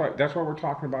mean, that's why we're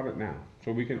talking about it now.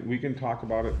 So we can talk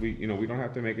about it. We don't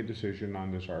have to make a decision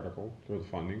on this article for the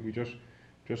funding. We just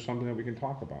something that we can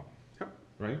talk about. Yep.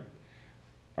 Right?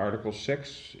 Article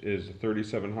 6 is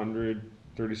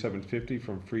 $3,750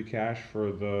 from free cash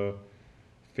for the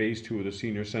phase 2 of the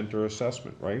senior center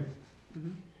assessment, right?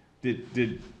 Mhm.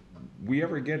 Did we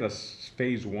ever get a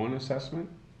phase 1 assessment?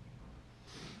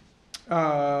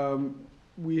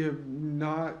 We have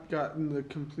not gotten the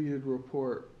completed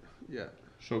report yet.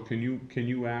 So can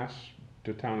you ask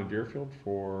the town of Deerfield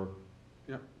for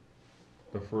Yep.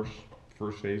 the first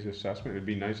phase assessment? It'd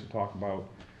be nice to talk about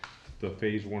the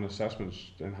phase 1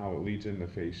 assessments and how it leads into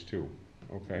phase 2.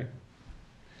 Okay.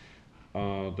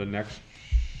 The next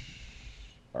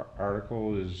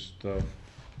article is the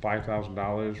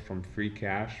 $5,000 from free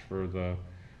cash for the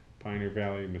Pioneer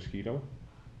Valley mosquito.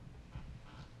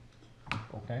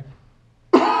 Okay.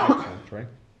 Makes sense, right?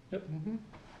 Yep.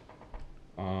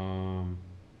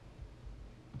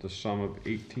 The sum of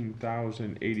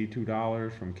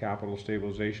 $18,082 from capital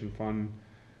stabilization fund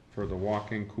for the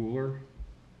walk-in cooler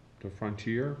to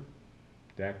Frontier.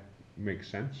 That makes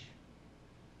sense.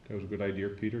 That was a good idea,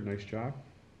 Peter. Nice job.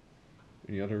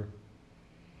 Any other?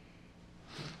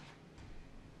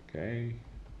 Okay.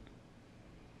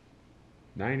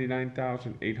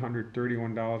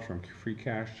 $99,831 from free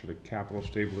cash to the capital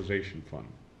stabilization fund.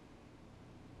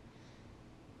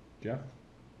 Jeff?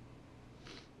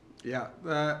 Yeah,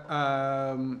 that,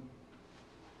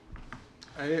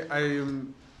 I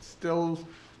am still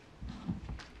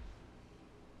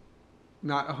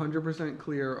not 100%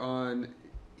 clear on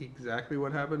exactly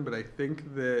what happened, but I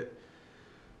think that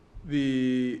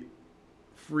the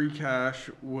free cash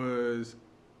was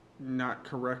not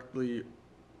correctly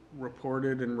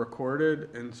reported and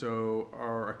recorded, and so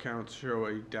our accounts show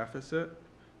a deficit.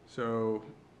 So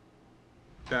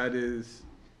that is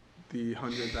the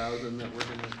 100,000 that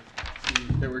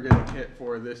we're getting hit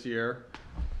for this year,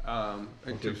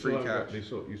 into free cash. You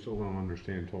still don't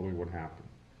understand totally what happened.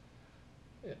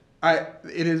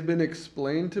 It has been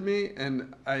explained to me,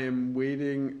 and I am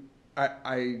waiting.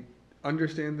 I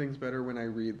understand things better when I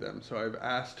read them, so I've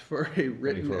asked for a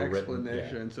written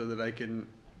explanation so that I can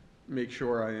make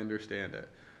sure I understand it.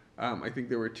 I think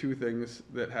there were two things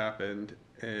that happened,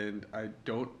 and I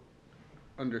don't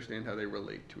understand how they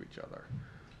relate to each other.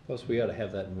 Plus, we ought to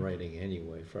have that in writing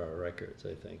anyway for our records,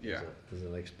 I think, Yeah. as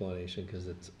an explanation, because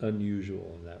it's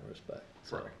unusual in that respect.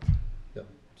 So, Correct. yep,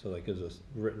 so that gives us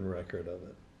written record of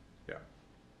it. Yeah.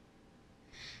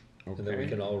 And then we Okay.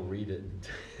 can all read it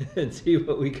and see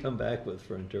what we come back with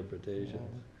for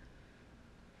interpretations.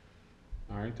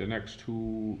 All right, the next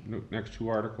two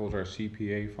articles are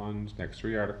CPA funds, next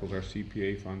three articles are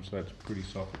CPA funds, so that's pretty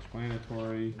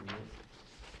self-explanatory.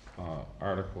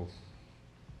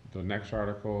 The next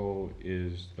article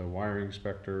is the wiring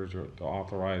inspectors or the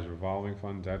authorized revolving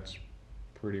fund, that's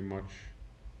pretty much.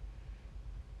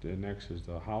 The next is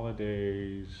the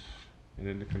holidays, and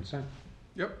then the consent.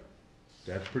 Yep,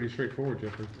 That's pretty straightforward,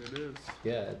 Jeffrey. it is.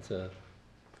 Yeah, it's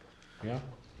Yeah?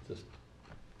 just,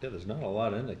 yeah, there's not a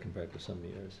lot in it compared to some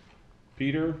years.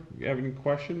 Peter, you have any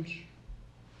questions?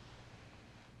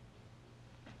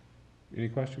 Any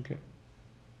question, Kit?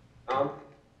 Tom?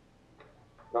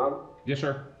 Yes,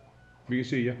 sir. We can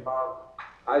see you.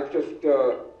 I just,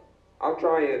 I'll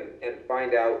try and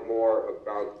find out more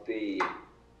about the,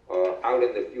 out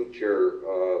in the future,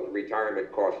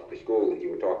 retirement cost of the school that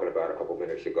you were talking about a couple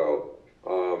minutes ago.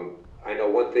 I know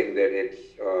one thing that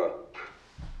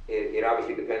it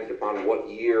obviously depends upon what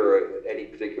year any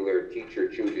particular teacher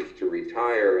chooses to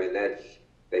retire, and that's,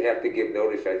 they have to give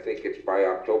notice, I think it's by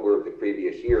October of the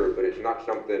previous year, but it's not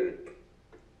something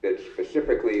that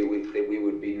specifically that we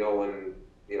would be knowing,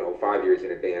 5 years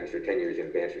in advance or 10 years in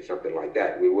advance or something like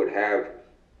that. We would have,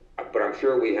 but I'm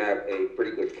sure we have a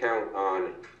pretty good count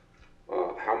on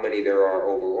how many there are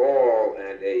overall,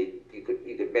 and you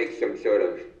could make some sort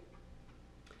of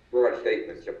broad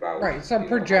statements about. Right, some how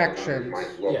the numbers projections.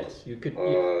 might look. Yes, you could,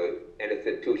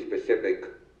 Anything too specific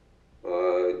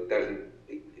doesn't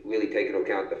really take into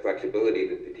account the flexibility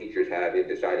that the teachers have in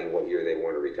deciding what year they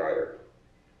want to retire.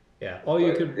 yeah, all you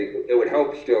But I could, think it would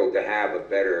help still to have a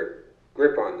better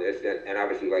grip on this, and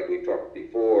obviously, like we talked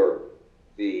before,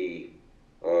 the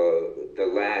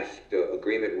last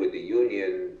agreement with the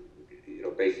union,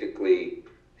 basically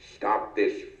stopped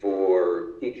this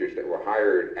for teachers that were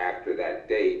hired after that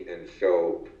date, and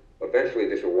so eventually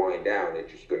this will wind down.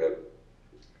 It's just gonna,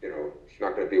 it's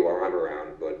not gonna be while I'm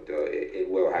around, but it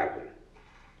will happen.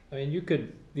 I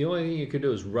mean, the only thing you could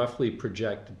do is roughly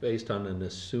project based on an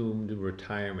assumed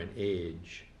retirement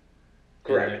age.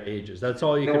 And Correct. their ages, that's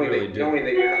all you can really do. Knowing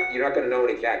that you're not gonna know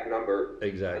an exact number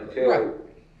Exactly. until,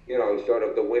 sort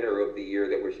of the winter of the year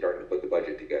that we're starting to put the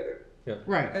budget together.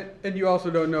 Right, And you also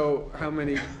don't know how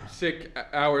many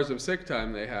hours of sick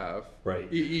time they have.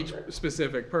 Right. Each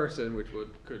specific person, which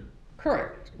could.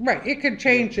 correct, right, it could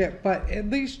change it, but at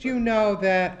least you know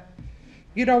that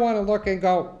you don't wanna look and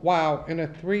go, wow, in a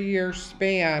 3-year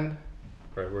span,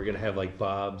 Right, we're gonna have like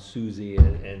Bob, Susie,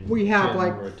 and we have Jim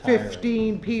like retiring.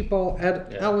 15 people Yeah.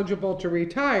 eligible to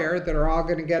retire that are all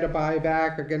gonna get a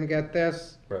buyback, or gonna get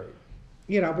this, Right.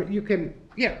 but you can,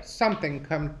 something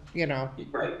come,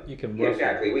 Right. You can Yeah, roughly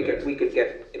exactly, project. we could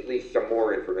get at least some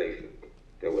more information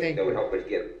that Thank would you. help us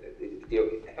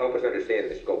help us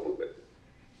understand the scope of it.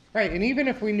 Right, and even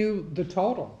if we knew the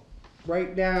total,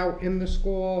 right now in the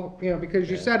school, because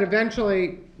you Yeah. said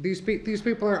eventually, these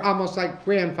people are almost like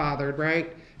grandfathered,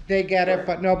 right? They get it,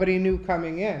 but nobody knew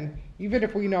coming in. Even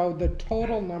if we know the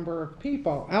total number of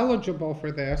people eligible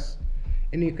for this,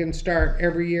 and you can start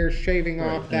every year shaving Right,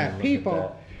 off and that look at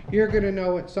people, you're gonna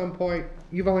know at some point,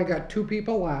 you've only got 2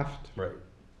 people left, Right.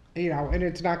 and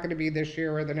it's not gonna be this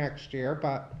year or the next year,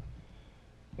 but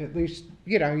at least,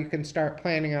 you can start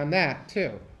planning on that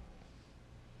too.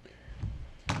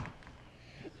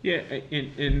 Yeah,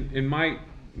 in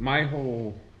my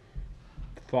whole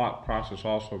thought process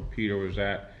also, Peter, was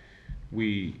that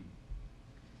we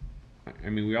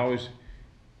always,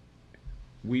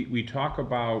 we talk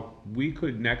about, we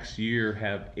could next year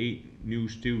have 8 new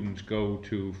students go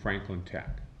to Franklin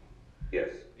Tech. Yes.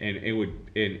 And it would,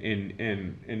 and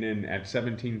then at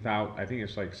 17,000, I think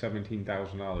it's like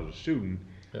 $17,000 a student.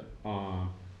 Yep.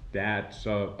 That's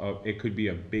it could be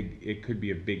a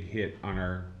big hit on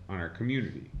our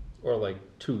community. Or like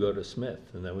 2 go to Smith,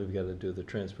 and then we've gotta do the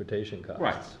transportation costs.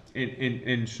 Right,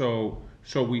 and so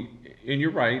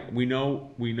you're right, we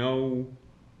don't know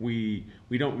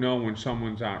when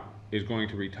someone's is going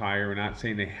to retire. We're not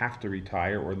saying they have to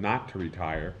retire or not to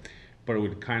retire, but it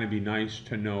would kind of be nice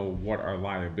to know what our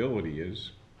liability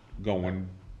is going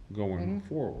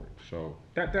forward. So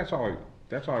that's all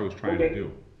I was trying to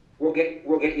do. We'll get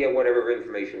you whatever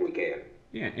information we can.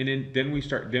 Yeah, and then we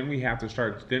have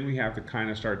to kind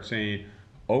of start saying,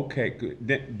 okay, good.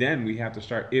 Then we have to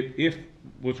start, if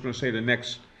what's going to say the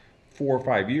next 4 or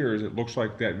 5 years, it looks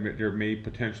like that there may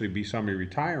potentially be somebody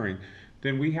retiring,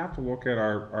 then we have to look at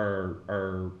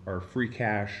our free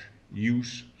cash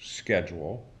use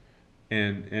schedule,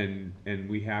 and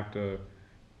we have to,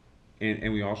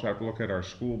 and we also have to look at our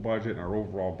school budget and our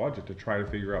overall budget to try to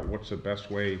figure out what's the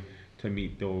best way to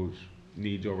meet those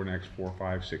needs over the next 4,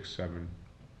 5, 6, 7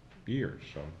 years,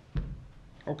 so,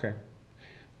 okay.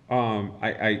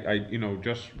 You know,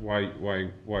 just while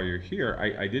you're here,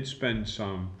 I did spend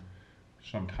some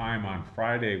time on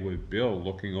Friday with Bill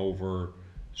looking over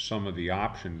some of the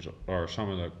options or some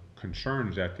of the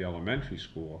concerns at the elementary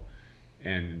school,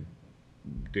 and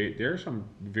there's some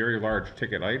very large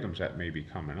ticket items that may be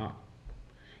coming up.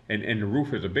 And the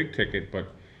roof is a big ticket, but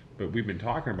we've been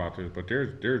talking about this, but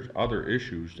there's other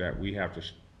issues that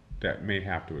that may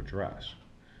have to address.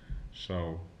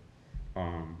 So,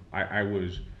 I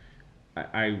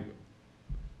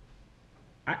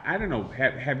don't know,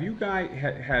 have you guys,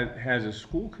 has a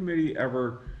school committee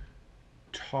ever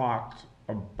talked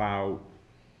about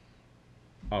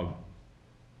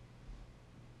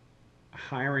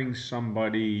hiring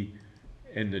somebody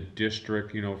in the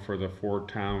district, you know, for the 4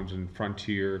 towns and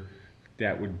Frontier,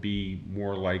 that would be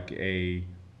more like I'm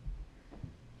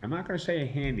not gonna say a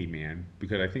handyman,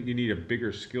 because I think you need a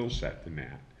bigger skill set than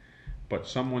that, but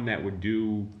someone that would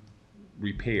do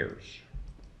repairs,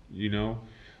 you know?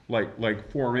 Like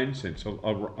for instance,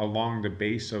 along the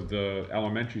base of the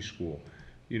elementary school,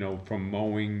 you know, from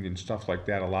mowing and stuff like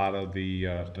that, a lot of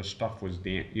the stuff was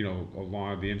you know, a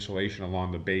lot of the insulation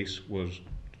along the base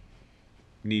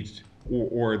needs,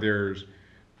 or there's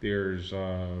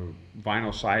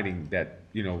vinyl siding that,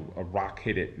 you know, a rock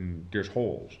hit it and there's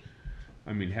holes.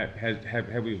 I mean,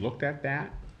 have we looked at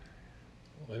that?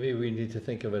 Maybe we need to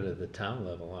think of it at the town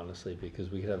level, honestly, because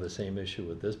we could have the same issue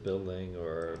with this building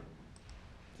or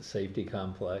the safety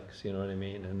complex, you know what I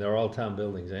mean? And they're all town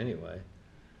buildings anyway.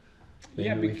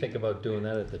 Yeah, Maybe we think about doing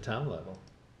that at the town level.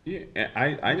 Yeah,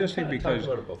 I just think We've because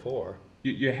talked about it before.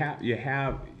 you have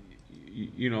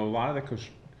you know, a lot of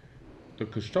the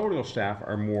custodial staff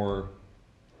are more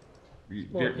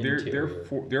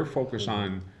they're focused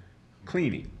on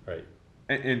cleaning. Right.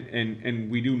 And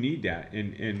we do need that.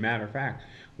 And matter of fact,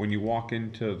 when you walk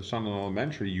into the Sunderland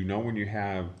Elementary, you know when you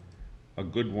have a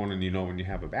good one and you know when you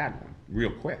have a bad one,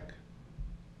 real quick.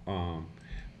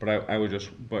 But I would just,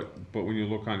 but when you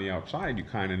look on the outside, you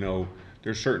kind of know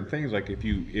there's certain things, like if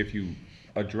you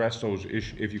address those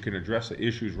issues, if you can address the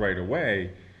issues right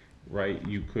away, right,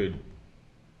 you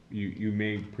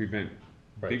may prevent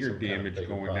bigger damage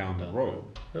going down the road.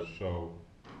 Yep. So,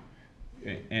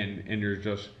 and there's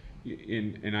just,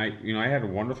 and I had a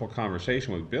wonderful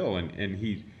conversation with Bill, and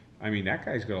I mean, that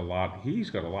guy's got a lot,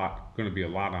 gonna be a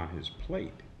lot on his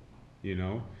plate, you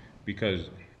know, because,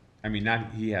 I mean,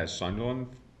 he has Sunderland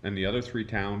and the other 3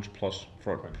 towns plus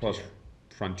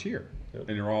Frontier. Yep.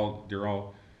 And they're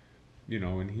all, you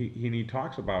know, and he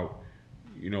talks about,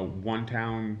 you know, one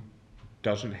town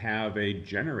doesn't have a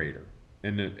generator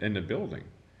in the building.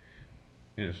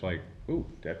 And it's like, ooh,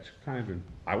 that's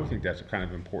I would think that's a kind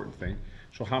of important thing.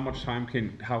 So how much time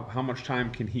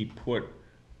can he put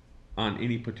on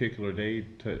any particular day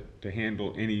to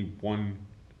handle any one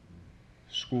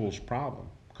school's problem?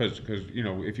 Because you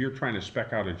know, if you're trying to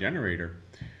spec out a generator,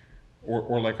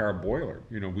 or like our boiler,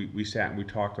 you know, we sat and we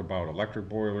talked about electric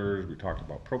boilers, we talked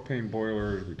about propane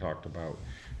boilers, we talked about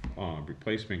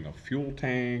replacement of fuel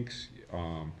tanks.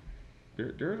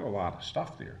 There's a lot of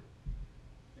stuff there,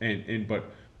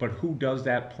 but who does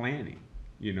that planning?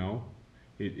 You know,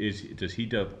 does he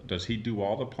do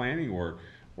all the planning, or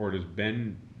does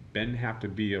Ben have to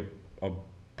be a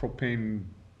propane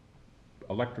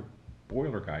electric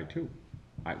boiler guy too,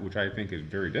 which I think is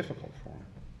very difficult for him.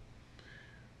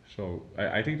 So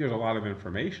I think there's a lot of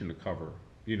information to cover,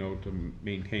 you know, to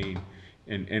maintain,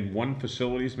 and one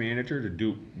facilities manager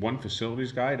one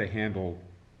facilities guy to handle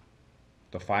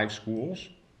the 5 schools.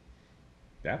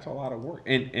 That's a lot of work,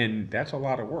 and that's a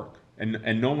lot of work,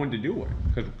 and no one to do it,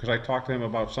 because I talked to him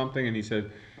about something, and he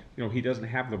said, you know, he doesn't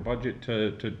have the budget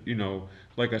to you know,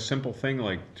 like a simple thing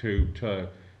like to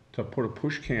put a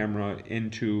push camera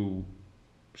into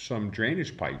some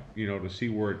drainage pipe, you know, to see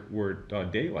where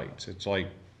it daylights. It's like,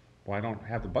 well, I don't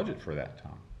have the budget for that,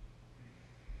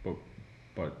 Tom.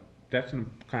 But that's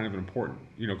kind of important,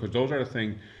 you know, because those are the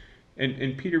things.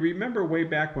 And Peter, remember way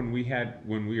back when we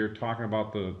were talking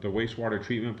about the wastewater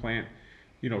treatment plant,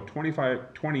 you know,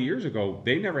 20 years ago,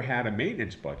 they never had a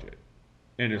maintenance budget.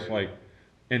 And it's like,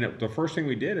 the first thing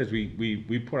we did is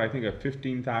we put, I think, a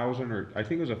 15,000, or I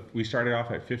think we started off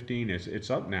at 15,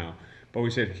 it's up now. But we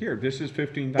said, here, this is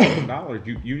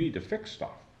 $15,000, you need to fix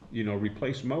stuff, you know,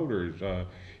 replace motors,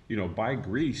 you know, buy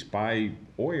grease, buy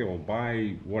oil,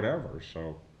 buy whatever.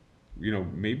 So, you know,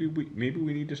 maybe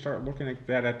we need to start looking at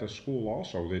that at the school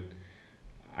also. That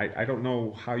I don't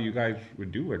know how you guys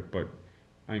would do it, but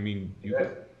I mean, you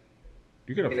got.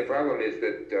 The problem is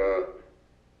that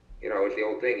you know, it's the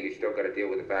old thing, you still gotta deal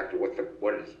with the fact of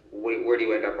where do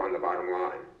you end up on the bottom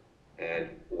line? And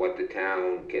what the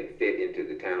town can fit into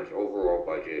the town's overall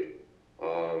budget.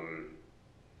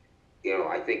 You know,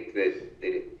 I think that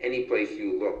any place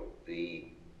you look,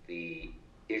 the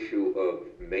issue of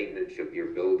maintenance of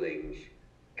your buildings,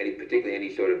 particularly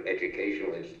any sort of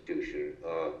educational institution,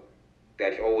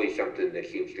 that's always something that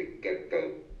seems to get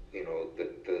the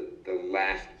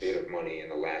last bit of money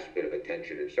and the last bit of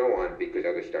attention and so on, because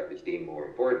other stuff is deemed more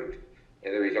important.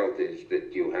 And the result is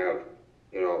that you have,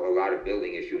 you know, a lot of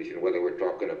building issues, and whether we're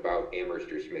talking about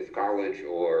Amherst or Smith College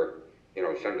or, you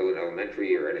know, Sunderland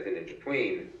Elementary or anything in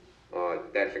between,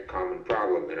 that's a common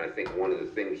problem. And I think one of the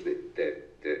things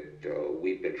that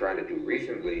we've been trying to do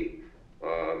recently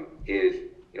is,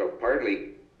 you know,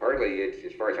 partly it's,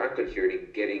 as far as I'm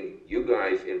concerned, getting you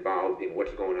guys involved in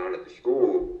what's going on at the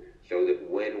school, so that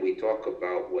when we talk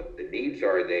about what the needs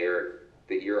are there,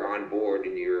 that you're on board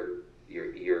and you're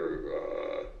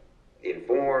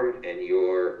informed, and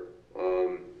you're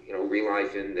you know,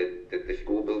 realizing that the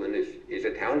school building is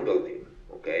a town building.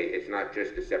 Okay, it's not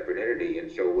just a separate entity.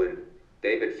 And so when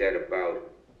David said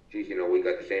about, geez, you know, we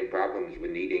got the same problems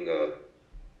with needing a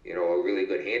really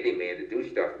good handyman to do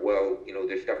stuff. Well, you know,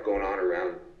 there's stuff going on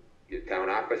around your town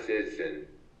offices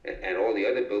and all the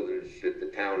other buildings that the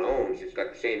town owns. It's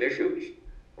got the same issues.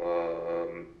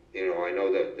 You know, I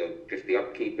know that just the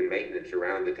upkeep and maintenance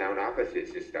around the town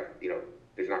offices is stuff, you know,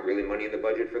 there's not really money in the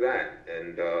budget for that.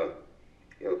 And,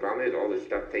 you know, the problem is all this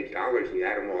stuff takes dollars, and you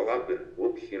add them all up, and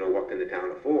whoops, you know, what can the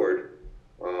town afford?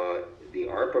 The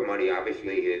ARPA money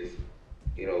obviously is,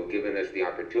 you know, given us the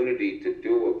opportunity to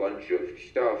do a bunch of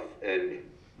stuff, and,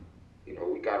 you know,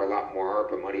 we got a lot more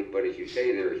ARPA money, but as you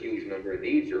say, there are a huge number of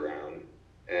needs around,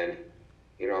 and,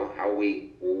 you know, how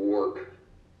we work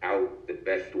out the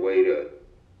best way to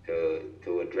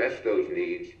address those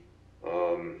needs.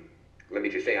 Let me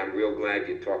just say, I'm real glad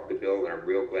you talked to Bill, and I'm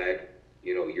real glad,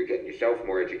 you know, you're getting yourself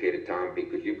more educated, Tom,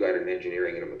 because you've got an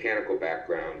engineering and a mechanical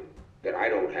background that I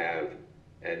don't have,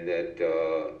 and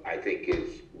that I think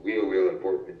is real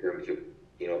important in terms of,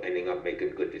 you know, ending up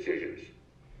making good decisions.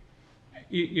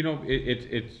 You know, it's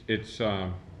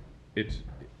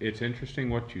interesting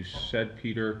what you said,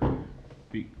 Peter,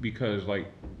 because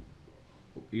like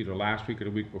either last week or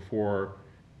the week before,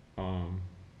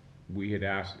 we had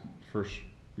asked first,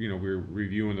 you know, we were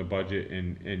reviewing the budget,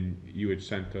 and you had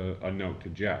sent a note to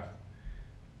Jeff,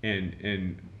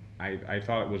 and I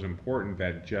thought it was important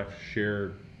that Jeff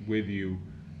shared with you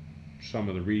some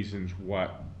of the reasons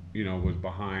what, you know, was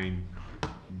behind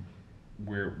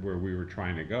where we were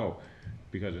trying to go,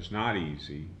 because it's not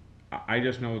easy. I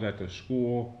just know that the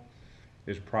school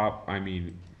is I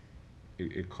mean,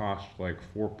 it cost like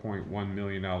 $4.1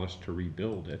 million to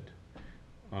rebuild it,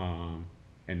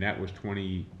 and that was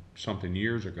 20-something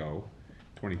years ago,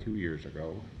 22 years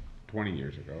ago, 20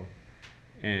 years ago,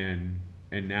 and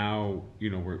now, you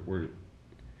know, we're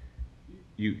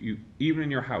you even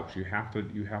in your house, you have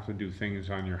to do things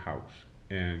on your house,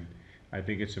 and I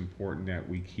think it's important that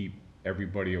we keep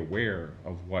everybody aware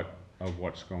of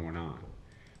what's going on,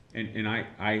 and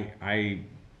I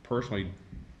personally,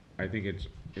 I think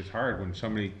it's hard when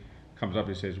somebody comes up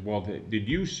and says, well, did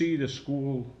you see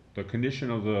the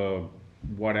condition of the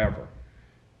whatever?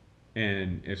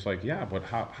 And it's like, yeah, but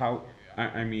how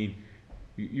I mean,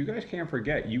 you guys can't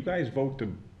forget, you guys vote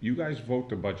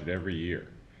the budget every year.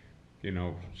 You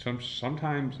know,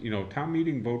 sometimes, you know, town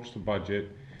meeting votes the budget.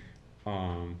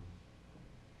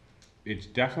 It's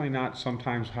definitely not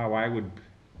sometimes how I would,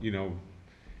 you know,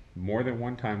 more than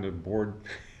one time the board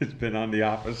has been on the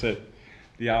opposite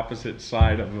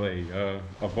side of a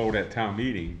vote at town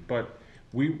meeting, but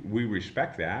we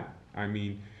respect that. I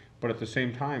mean, but at the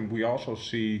same time, we also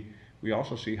see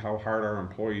how hard our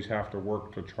employees have to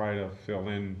work to try to fill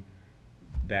in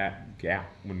that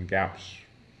gap when gaps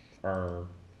are,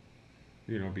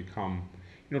 you know, become,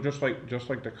 you know, just like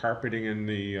the carpeting in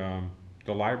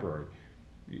the library.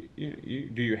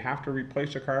 Do you have to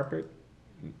replace a carpet?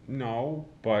 No,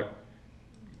 but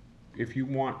if you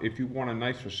want a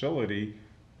nice facility,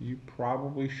 you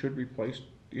probably should replace,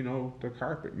 you know, the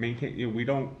carpet. Maintain. You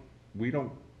know, we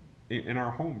don't in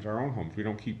our own homes, we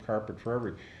don't keep carpet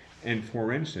forever. And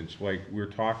for instance, like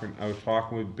I was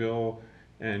talking with Bill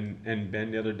and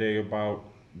Ben the other day about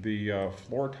the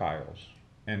floor tiles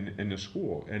and the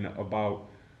school, and about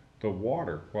the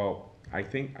water. Well, I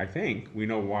think we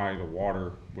know why the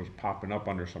water was popping up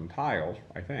under some tiles,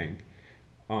 I think.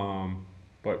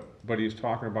 But he's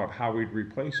talking about how we'd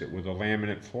replace it with a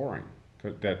laminate flooring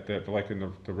that like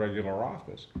in the regular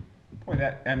office.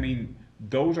 Boy, I mean,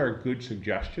 those are good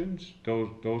suggestions.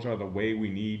 Those are the way we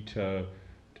need to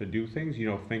to do things, you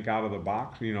know, think out of the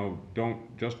box, you know, don't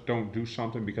do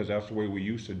something because that's the way we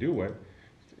used to do it.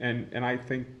 And I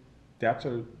think that's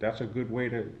a good way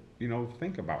to, you know,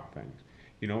 think about things.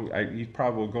 You know, you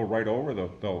probably will go right over the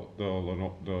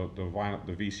vinyl,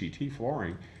 the VCT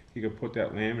flooring. You could put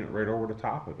that laminate right over the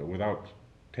top of it without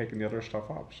taking the other stuff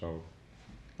up. So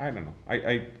I don't know.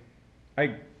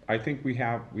 I think we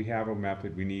have a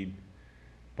method we need,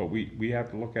 but we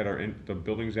have to look at the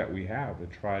buildings that we have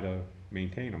and try to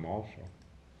maintain them also.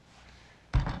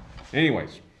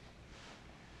 Anyways,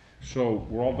 so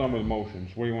we're all done with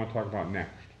motions. What do you want to talk about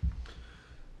next?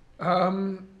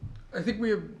 I think we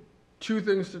have two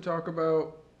things to talk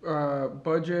about,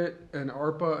 budget and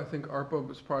ARPA. I think ARPA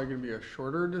was probably gonna be a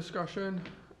shorter discussion.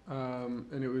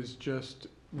 And it was just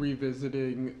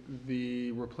revisiting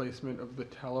the replacement of the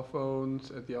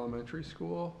telephones at the elementary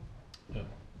school.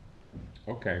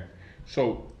 Okay,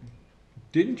 so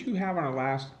didn't you have on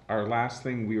our last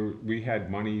thing, we had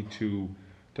money to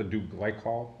do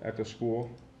glycol at the school?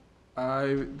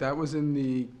 That was in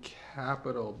the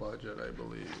capital budget, I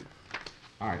believe.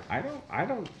 All right, I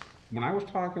don't, when I was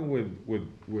talking with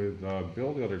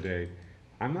Bill the other day,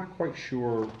 I'm not quite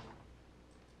sure.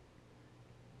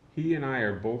 He and I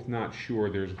are both not sure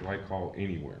there's glycol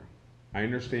anywhere. I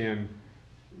understand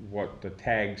what the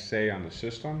tags say on the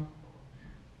system,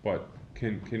 but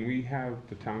can we have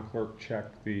the town clerk check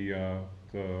the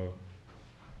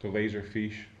laser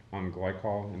fiche on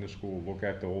glycol in the school, look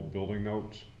at the old building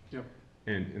notes? Yep.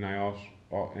 And I also,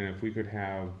 and if we could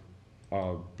have,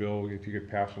 Bill, if you could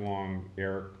pass along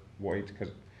Eric White's,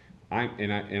 because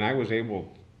I was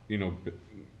able, you know,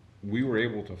 we were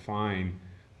able to find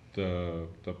the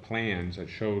plans that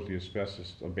shows the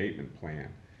asbestos abatement plan.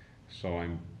 So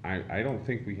I don't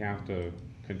think we have to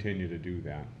continue to do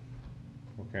that.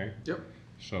 Okay? Yep.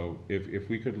 So if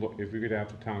we could have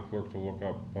the town clerk to look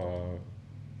up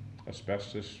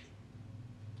asbestos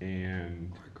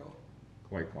and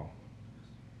glycol.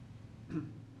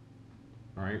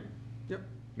 All right? Yep.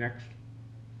 Next.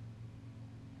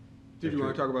 Did you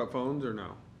want to talk about phones or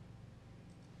no?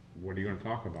 What are you gonna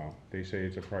talk about? They say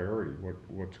it's a priority.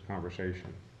 What's the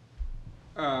conversation?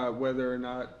 Whether or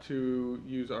not to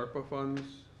use ARPA funds.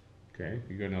 Okay,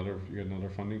 you got another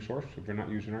funding source if you're not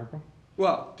using ARPA?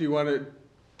 Well, do you want to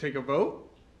take a vote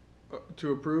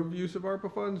to approve use of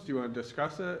ARPA funds? Do you want to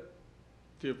discuss it?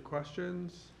 Do you have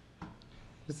questions?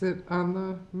 Is it on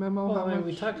the memo? Well, how I mean,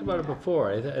 we much? talked about it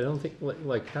before. I don't think,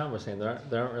 like Tom was saying, there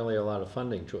aren't really a lot of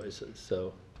funding choices,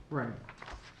 so. Right.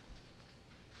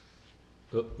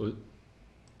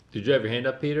 Did you have your hand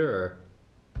up, Peter, or?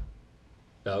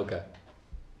 Oh, okay.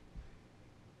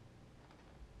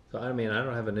 So, I mean, I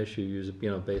don't have an issue using, you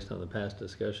know, based on the past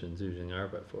discussions, using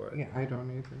ARPA for it. Yeah, I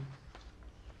don't either.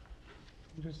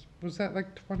 Just, was that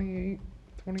like 28,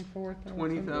 24,000?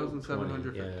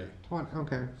 20,750. Yeah.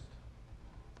 Okay.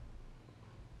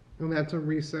 And that's a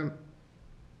recent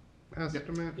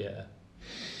estimate? Yeah.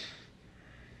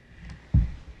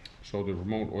 So the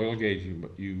remote oil gauge,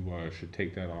 you should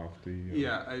take that off the.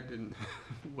 Yeah, I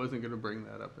wasn't gonna bring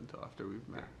that up until after we've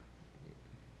met.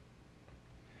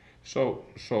 So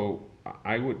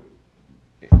I would,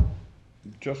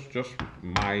 just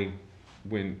my,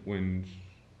 when,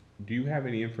 do you have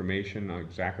any information on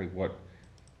exactly what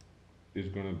is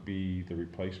gonna be the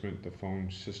replacement, the phone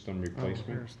system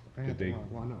replacement? I had Did the they- wrong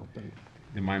one open.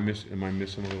 Am I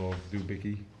missing a little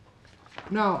doohickey?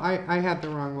 No, I had the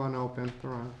wrong one open, the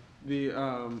wrong.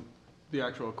 The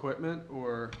actual equipment,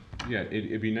 or Yeah,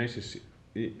 it'd be nice to see,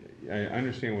 I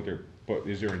understand what they're, but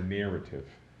is there a narrative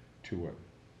to it?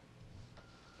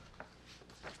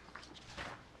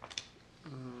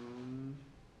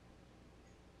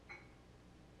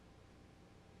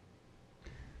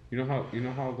 You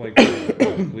know how like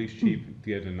the police chief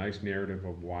gives a nice narrative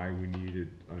of why we needed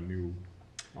a new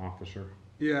officer?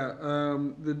 yeah,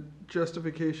 the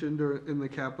justification in the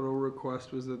capital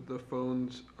request was that the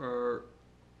phones are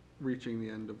reaching the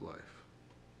end of life.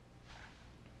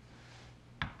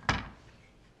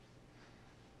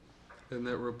 And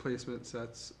that replacement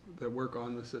sets that work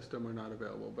on the system are not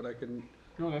available, but I can.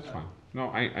 No, that's fine. No,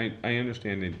 I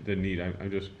understand the need. I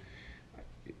just,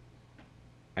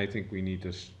 I think we need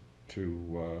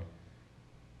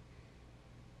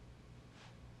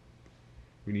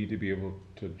we need to be able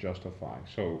to justify.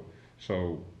 So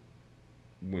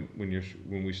when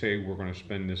we say we're gonna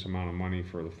spend this amount of money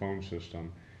for the phone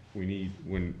system, we need,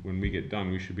 when we get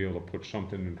done, we should be able to put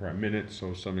something into our minutes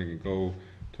so something can go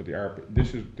to the ARPA.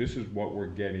 This is what we're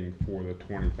getting for the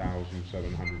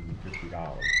 $20,750. You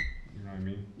know what I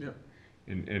mean? Yep.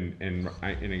 And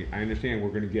I understand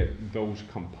we're gonna get those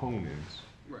components.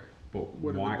 Right. But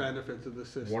what are why, the benefits of the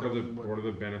system? what are the, and what are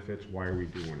the benefits, why are we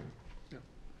doing it?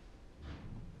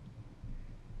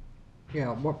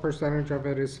 Yeah, what percentage of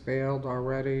it is failed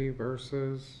already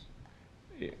versus,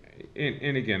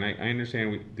 And again, I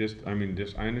understand I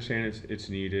understand it's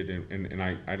needed, and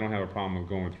I don't have a problem with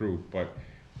going through, but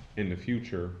in the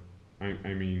future,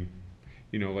 I mean,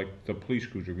 you know, like the police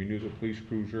cruiser, we knew the police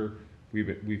cruiser,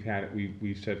 we've had it,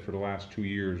 we've said for the last 2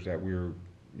 years that we're,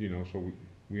 you know, so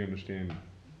we understand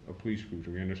a police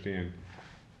cruiser, we understand,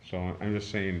 so I'm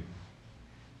just saying.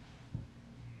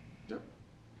 Yep.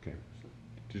 Okay,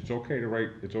 it's okay to write,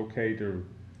 it's okay to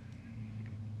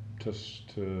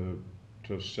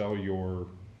sell your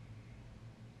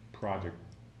project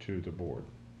to the board,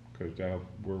 because then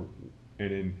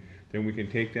we can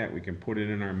take that, we can put it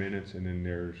in our minutes, and then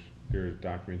there's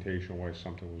documentation why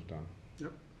something was done.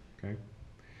 Yep. Okay?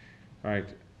 All right,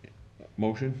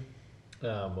 motion?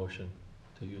 Motion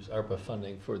to use ARPA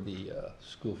funding for the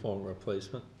school phone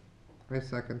replacement. I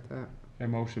second that. A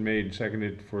motion made and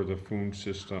seconded for the phone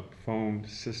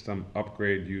system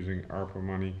upgrade using ARPA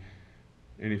money.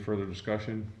 Any further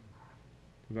discussion?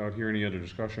 Without hearing any other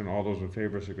discussion, all those in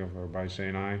favor signify by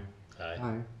saying aye. Aye.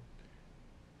 Aye.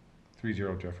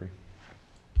 3-0, Jeffrey.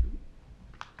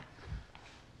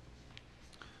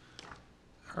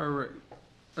 All right.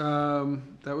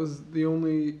 That was the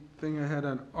only thing I had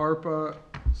on ARPA.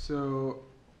 So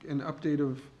an update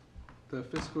of the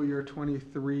fiscal year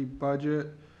 23 budget.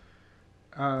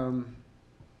 Start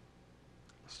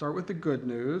with the good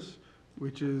news,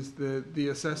 which is that the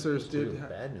assessors Let's do did. the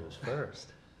bad news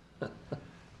first.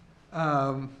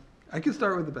 I can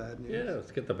start with the bad news. Yeah,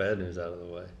 let's get the bad news out of the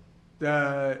way.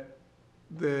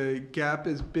 The gap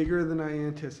is bigger than I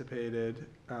anticipated.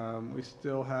 We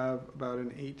still have about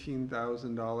an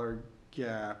 $18,000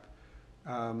 gap.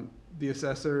 The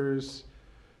assessors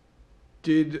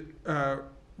did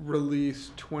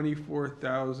release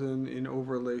 $24,000 in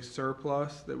overlay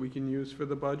surplus that we can use for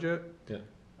the budget. Yeah.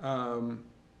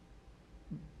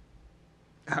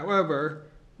 However,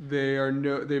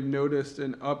 they've noticed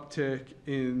an uptick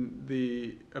in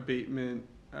the abatement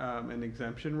and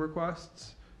exemption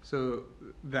requests. So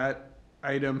that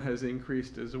item has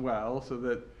increased as well, so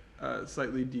that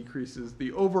slightly decreases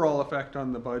the overall effect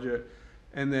on the budget.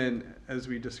 And then, as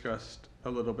we discussed a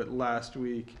little bit last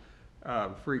week,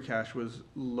 free cash was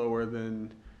lower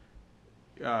than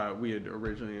we had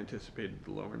originally anticipated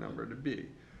the lower number to be.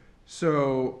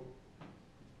 So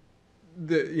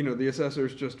the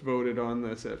assessors just voted on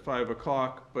this at 5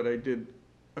 o'clock, but I did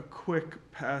a quick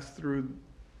pass through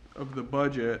of the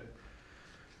budget,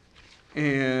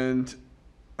 and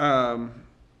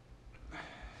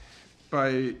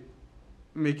by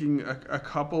making a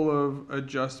couple of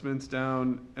adjustments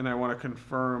down, and I want to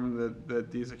confirm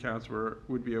that these accounts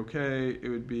would be okay. It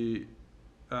would be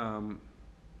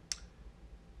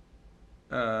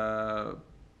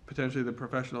potentially the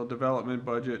professional development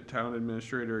budget, town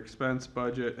administrator expense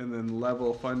budget, and then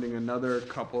level funding another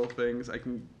couple of things. I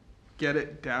can get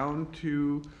it down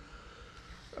to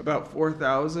about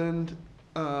 4,000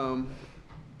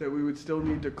 that we would still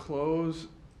need to close.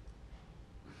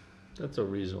 That's a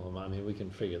reasonable amount. I mean, we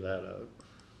can figure that out.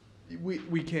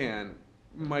 We can.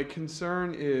 My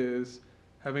concern is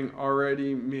having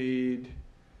already made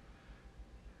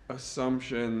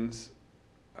assumptions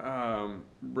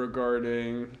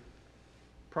regarding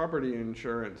property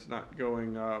insurance not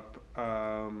going up,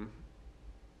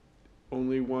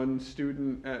 only one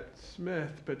student at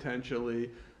Smith potentially,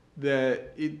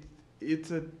 that it's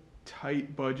a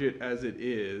tight budget as it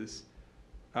is,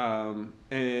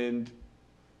 and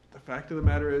the fact of the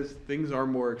matter is things are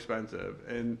more expensive,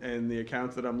 and the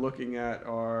accounts that I'm looking at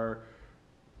are,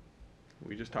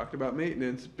 we just talked about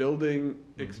maintenance, building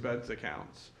expense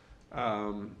accounts,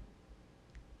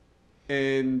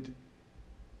 and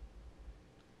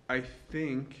I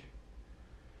think,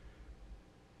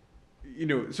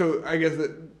 so I guess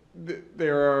that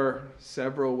there are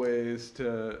several ways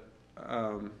to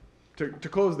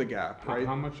close the gap, right?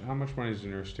 How much money is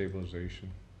in their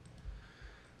stabilization?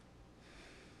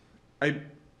 I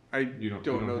You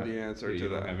don't know have, the answer to you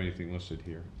that. don't have anything listed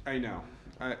here. I know.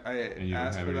 I And you don't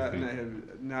asked have for that, and I anything?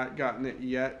 have not gotten it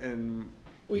yet. And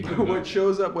We can what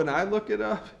shows up when I look it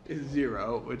up is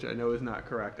 0, which I know is not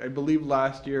correct. I believe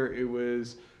last year it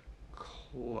was,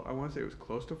 I want to say it was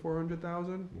close to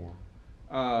 400,000. More.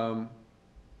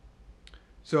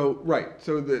 So right.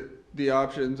 So the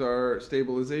options are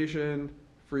stabilization,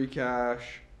 free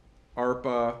cash,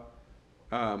 ARPA,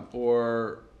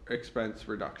 or expense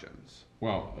reductions.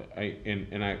 Well, I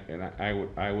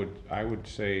would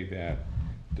say that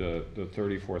the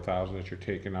 34,000 that you're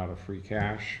taking out of free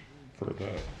cash for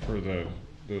the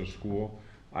the school,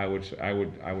 I would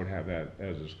have that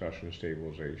as a discussion of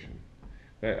stabilization.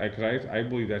 Cause I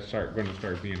believe that's gonna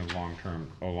start being a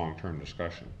long-term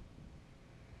discussion.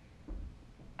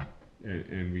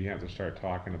 And we have to start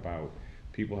talking about,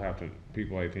 people I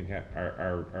think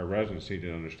our residents need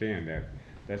to understand that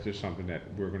that's just something that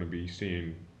we're gonna be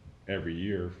seeing every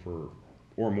year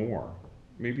or more,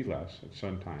 maybe less at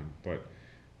some time, but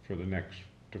for the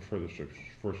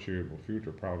foreseeable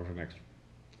future, probably for the next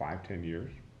 5, 10 years,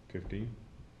 15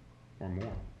 or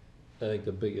more. I think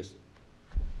the biggest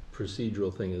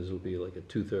procedural thing is it'll be like a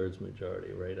 2/3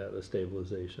 majority, right, out of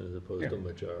stabilization as opposed to Yeah.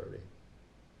 majority.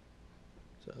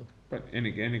 So, But, and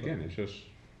again, it's just,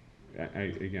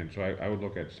 so I would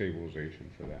look at stabilization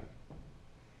for that.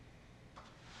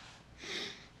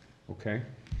 Okay?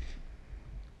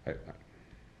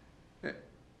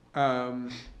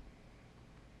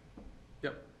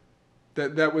 Yep.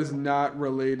 That was not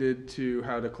related to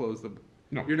how to close the,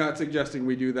 No. you're not suggesting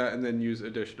we do that and then use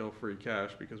additional free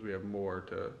cash because we have more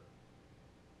to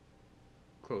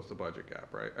close the budget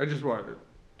gap, right? I just wanted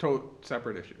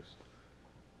separate issues.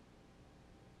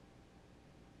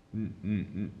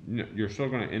 No, you're still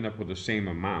gonna end up with the same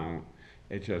amount,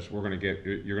 it's just, you're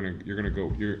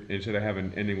instead of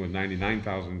ending with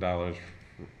 $99,000,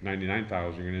 you're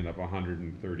gonna end up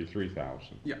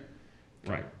 $133,000. Yeah.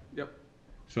 Right. Yep.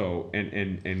 So,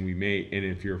 and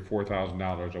if you're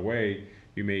 $4,000 away,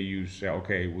 you may say,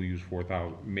 okay, we'll use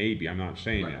 4,000, maybe, I'm not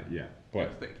saying Right. that yet,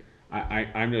 but Thank you.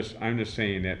 I'm just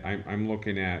saying that I'm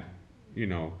looking at,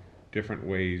 different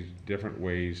ways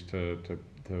to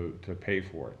pay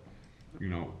for it.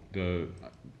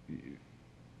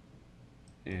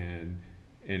 And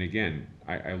again,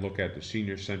 I look at the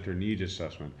senior center needs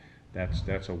assessment,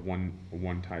 that's a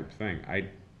one type thing.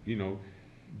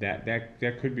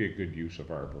 That could be a good use of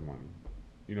ARPA money,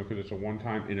 cause it's a one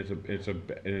time, and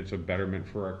it's a betterment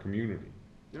for our community.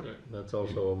 Yep. that's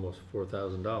also almost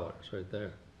 $4,000 right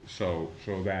there. So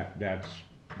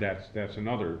that's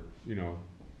another, to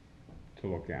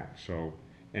look at, so,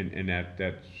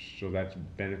 that's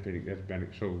benefiting,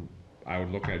 so I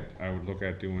would look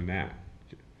at doing that.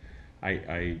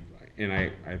 I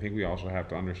think we also have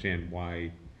to understand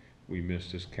why we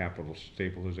missed this capital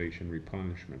stabilization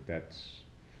replenishment. There's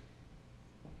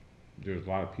a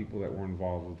lot of people that were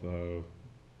involved with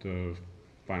the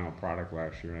final product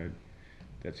last year, and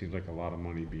that seems like a lot of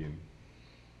money being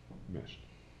missed.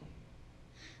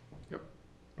 Yep.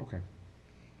 Okay.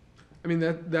 I mean,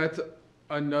 that's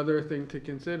another thing to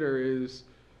consider is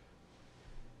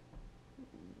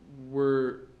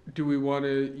do we want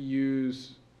to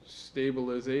use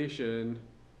stabilization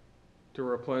to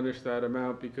replenish that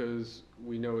amount because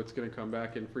we know it's going to come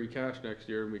back in free cash next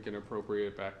year and we can appropriate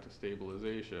it back to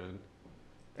stabilization,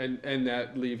 and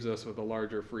that leaves us with a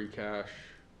larger free cash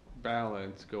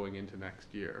balance going into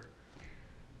next year.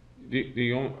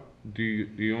 The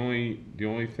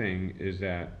only thing is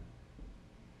that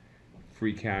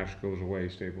free cash goes away,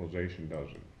 stabilization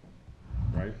doesn't,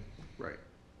 right? Right.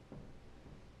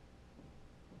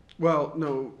 Well,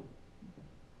 no,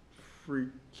 free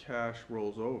cash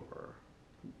rolls over.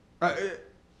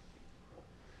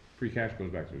 Free cash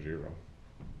goes back to zero.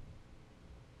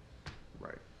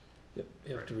 Right. Yep,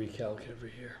 you have to recalc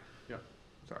every year.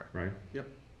 Sorry. Right? Yep.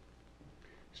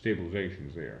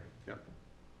 Stabilization's there. Yep.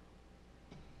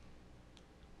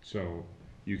 So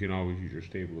you can always use your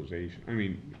stabilization. I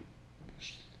mean,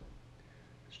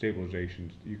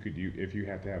 stabilizations, if you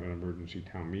have to have an emergency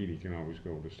town meeting, you can always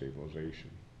go to stabilization.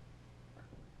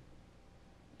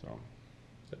 So.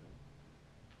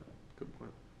 Good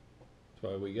point.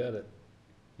 That's why we got it.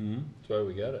 Mm-hmm. That's why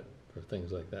we got it, for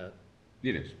things like that.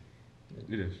 It is.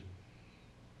 It is.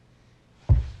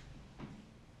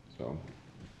 So,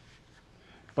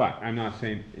 but I'm not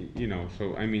saying,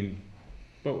 so I mean,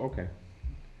 but okay.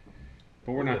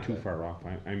 But we're not too far off.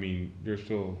 I mean, there's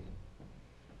still,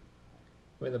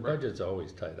 I mean, the budget's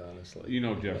always tight, honestly.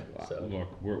 Jeff, So-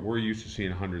 look, we're used to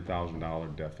seeing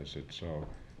 $100,000 deficit, so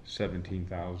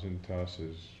 17,000 to us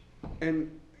is,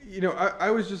 And I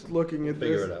was just looking at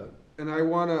Figure this, it out. and I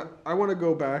wanna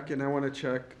go back and I wanna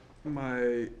check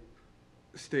my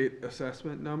state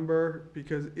assessment number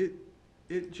because it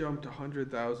jumped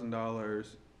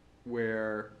 $100,000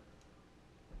 where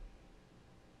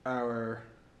our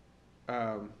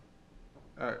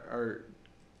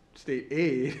state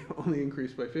aid only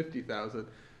increased by 50,000.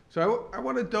 So I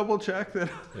want to double check that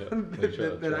Yeah, make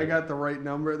sure that that's I right. got the right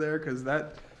number there because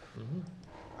that Mhm.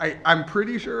 I'm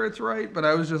pretty sure it's right, but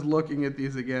I was just looking at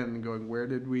these again and going, where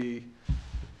did we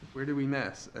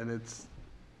miss? And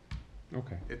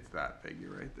Okay. It's that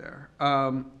figure right there.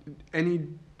 Any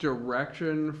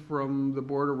direction from the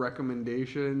board or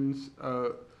recommendations?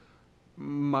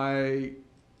 My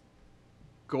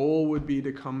goal would be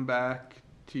to come back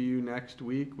to you next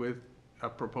week with a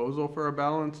proposal for a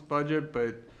balanced budget,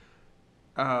 but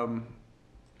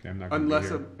Okay, I'm not gonna Unless be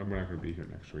here. I'm not gonna be here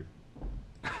next week.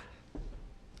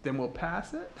 then we'll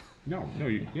pass it. No,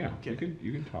 yeah, Okay.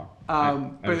 you can talk. I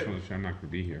But just want to say I'm not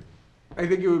gonna be here. I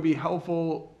think it would be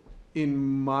helpful in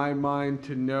my mind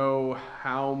to know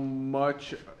how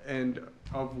much and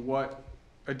of what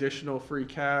additional free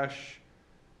cash.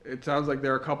 It sounds like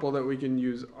there are a couple that we can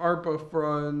use ARPA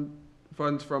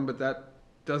funds from, but that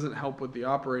doesn't help with the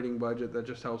operating budget. That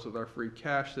just helps with our free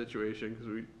cash situation, because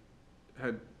we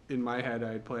had, in my head,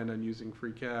 I had planned on using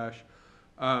free cash.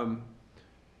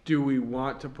 Do we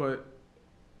want to put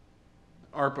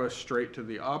ARPA straight to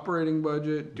the operating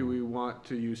budget? Do we want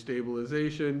to use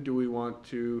stabilization? Do we want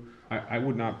to? I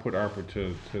would not put ARPA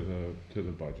to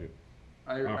the budget,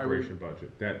 I operation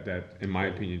budget. That, in my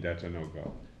opinion, that's a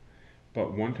no-go.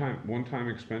 But one-time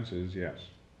expenses, yes.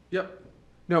 Yep.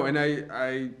 No, and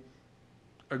I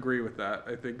agree with that.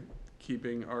 I think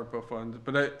keeping ARPA funds,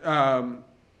 but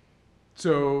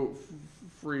so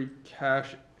free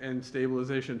cash and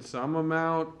stabilization some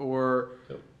amount, or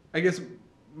Yep. I guess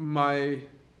my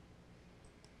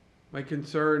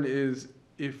concern is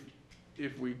if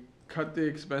we cut the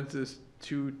expenses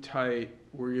too tight,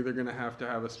 we're either gonna have to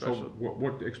have a So special.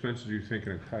 what expenses are you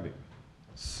thinking of cutting?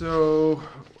 So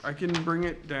I can bring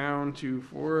it down to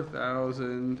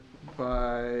 4,000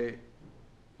 by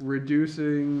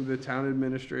reducing the town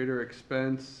administrator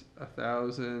expense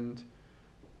 1,000.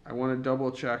 I want to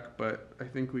double check, but I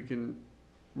think we can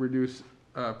reduce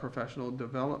professional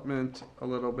development a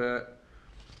little bit.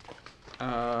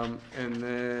 And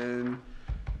then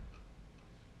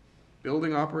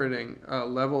building operating,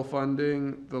 level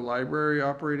funding, the library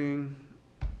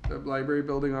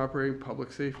building operating,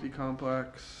 public safety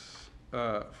complex,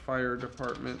 fire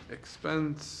department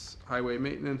expense, highway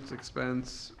maintenance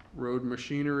expense, road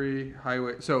machinery,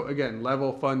 highway. So again,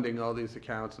 level funding all these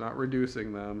accounts, not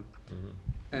reducing them.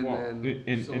 And Well, then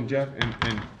and Jeff,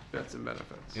 and that's in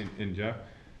benefits. And Jeff,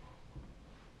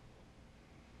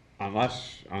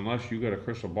 unless you got a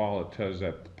crystal ball that tells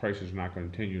that the price is not gonna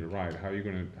continue to rise, how are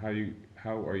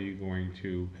you going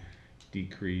to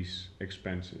decrease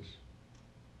expenses?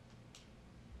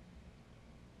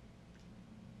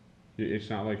 It's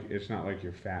not like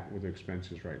you're fat with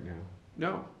expenses right now.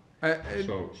 No.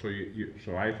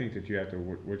 So I think that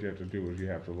what you have to do is you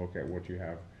have to look at what you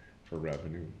have for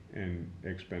revenue and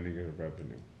expending it of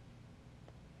revenue.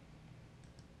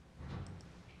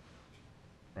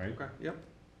 Right? Okay, yep.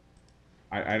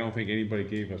 I don't think anybody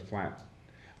gave us I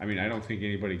don't think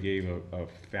anybody gave a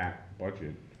fat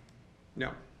budget,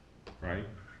 No. right?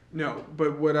 No,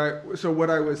 but what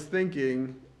I was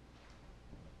thinking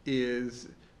is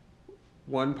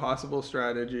one possible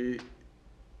strategy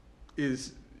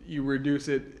is you reduce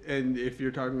it, and if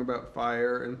you're talking about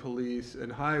fire and police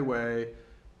and highway,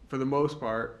 for the most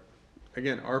part,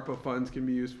 again, ARPA funds can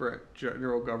be used for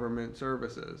general government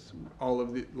services, all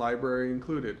of the library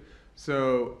included.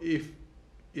 So if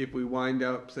we wind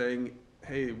up saying,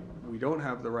 hey, we don't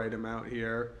have the right amount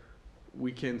here,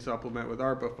 we can supplement with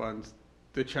ARPA funds.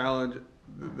 The challenge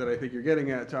that I think you're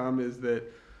getting at, Tom, is that,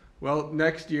 well,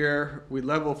 next year, we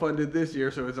level funded this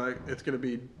year, so it's gonna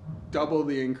be double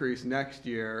the increase next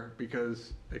year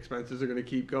because expenses are gonna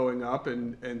keep going up,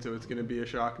 and so it's gonna be a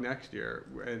shock next year,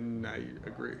 and I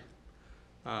agree.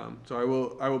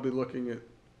 So I will be looking at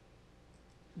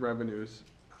revenues.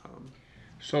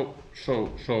 So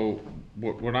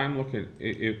what I'm looking,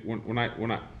 when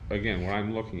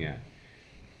I'm looking at,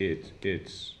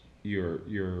 it's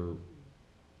your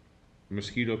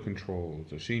mosquito control,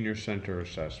 the senior center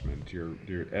assessment, your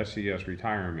SES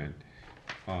retirement.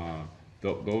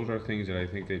 Those are things that I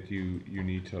think that you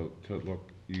need to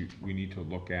we need to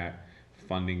look at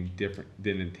funding different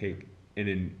than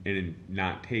in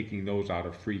not taking those out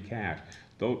of free cash.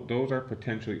 Those are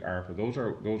potentially ARPA.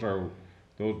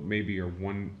 Those maybe are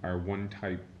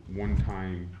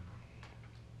one-time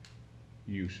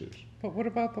uses. But what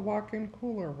about the walk-in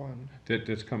cooler one?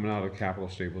 That's coming out of capital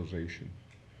stabilization.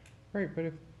 Right,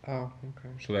 but okay.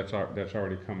 So that's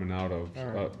already coming out of All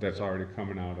right. that's already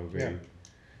coming out of Yeah.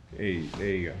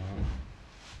 a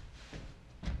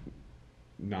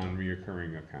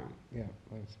non-reoccurring account. Yeah,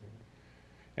 I see.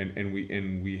 And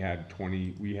we had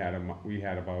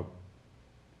about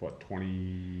what,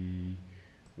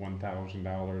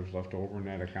 $21,000 left over in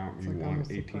that account. It's We like want almost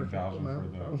the perfect 18,000 for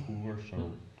amount, the though. cooler,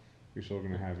 so you're still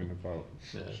gonna have in about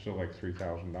Yeah. still like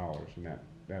 $3,000 in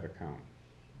that account.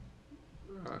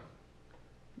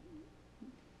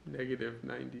 negative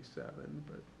 97,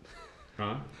 but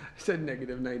Huh? I said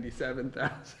negative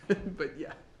 97,000, but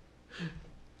yeah.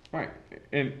 Right,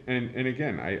 and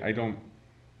again, I don't,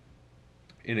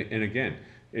 and again,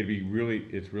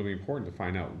 it's really important to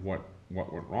find out what went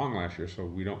wrong last year, so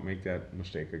we don't make that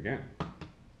mistake again.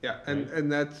 Yeah,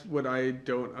 and that's what I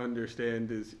don't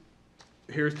understand is,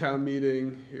 here's town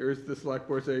meeting, here's the select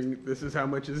board saying, this is how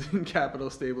much is in capital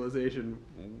stabilization,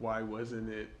 why wasn't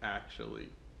it actually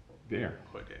There,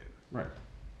 put in? right.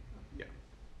 Yeah.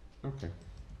 Okay,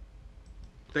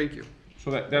 Thank you. so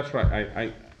that's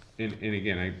right, and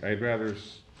again, I'd rather,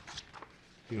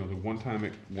 the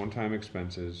one-time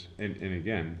expenses, and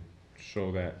again,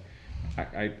 so that,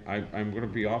 I'm gonna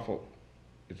be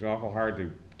it's awful hard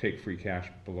to take free cash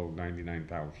below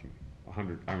 99,000,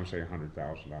 I would say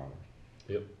 $100,000,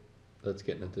 Yep, that's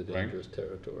getting into Right. dangerous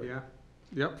territory. Yeah.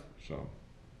 Yep. so.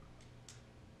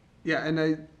 Yeah, and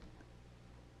I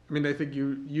mean, I think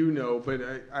you know, but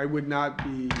I would not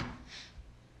be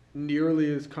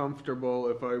nearly as comfortable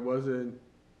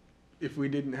if we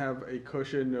didn't have a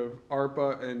cushion of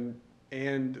ARPA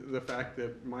and the fact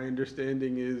that my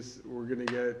understanding is we're gonna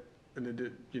get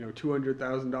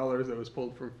 $200,000 that was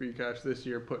pulled from free cash this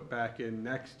year put back in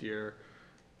next year.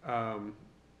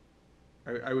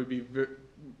 I would be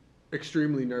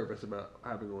extremely nervous about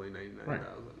having only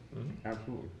 99,000. Mhm.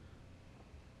 Absolutely.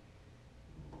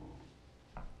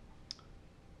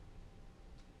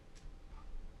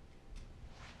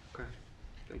 Okay,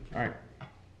 thank you. All right,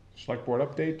 select board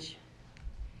updates?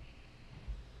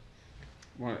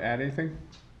 Want to add anything?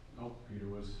 No, Peter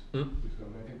was, Hmm?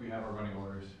 I think we have our running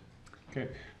orders. Okay,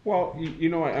 well,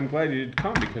 I'm glad you did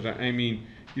come, because I mean,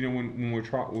 when we're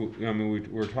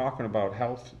we're talking about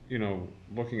health,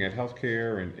 looking at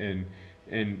healthcare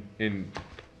and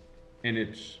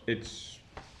it's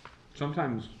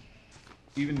sometimes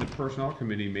even the personnel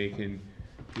committee making,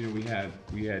 we had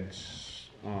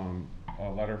a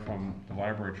letter from the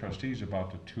library trustees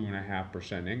about the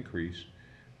 2.5% increase,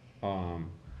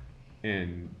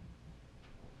 and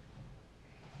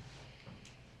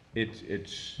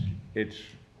it's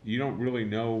you don't really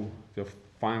know the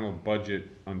final budget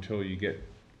until you get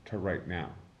to right now,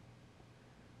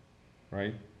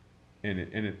 right?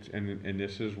 And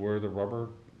this is where the rubber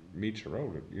meets the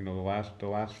road, the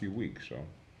last few weeks. So,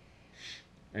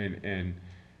 and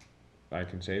I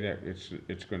can say that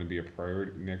it's going to be a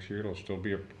priority next year.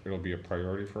 It'll be a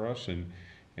priority for us, and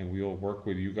we'll work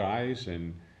with you guys,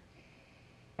 and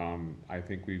I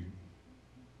think we're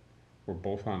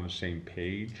both on the same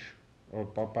page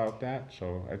about that,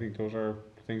 so I think those are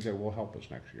things that will help us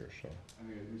next year, so. I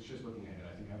mean, it's just looking ahead,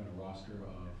 I think having a roster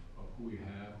of who we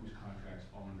have, whose contracts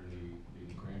fall under the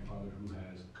grandfather, who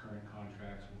has current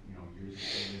contracts, years of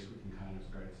service, we can kind of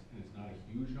start, and it's not a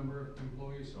huge number of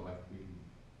employees, so I think we can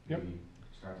Yep. maybe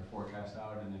start to forecast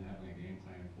out, and then having a game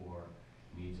plan for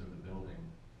needs of the building.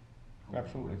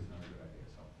 Absolutely. It's not a good idea,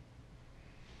 so.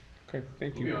 Okay,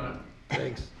 thank We'll be you. on it.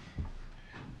 Thanks.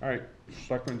 All right,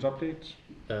 selectmen's updates?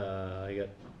 I got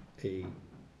a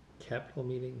capital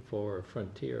meeting for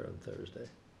Frontier on Thursday.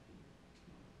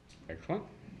 Excellent.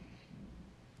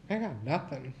 I got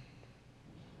nothing.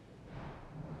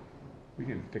 We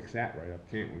can fix that right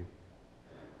up, can't we?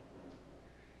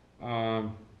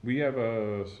 We have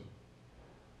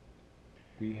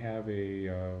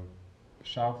a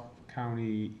South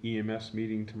County EMS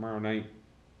meeting tomorrow night,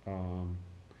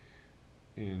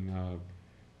 and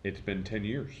it's been 10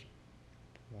 years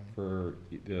for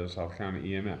the South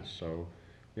County EMS. So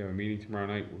we have a meeting tomorrow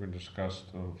night. We're going to discuss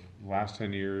the last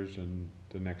 10 years and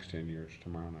the next 10 years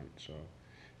tomorrow night. So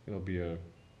it'll be a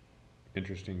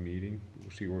interesting meeting.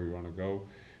 We'll see where we want to go.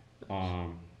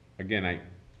 Again,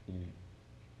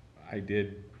 I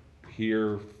did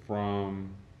hear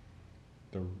from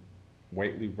the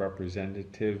Whately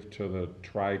representative to the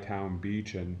Tri-Town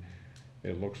Beach, and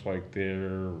it looks like they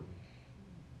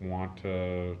want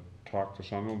to talk to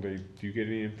Sunderland. Do you get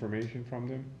any information from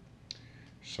them?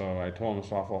 So I told them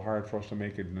it's awful hard for us to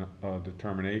make a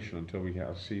determination until we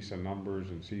see some numbers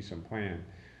and see some plan.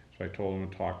 So I told them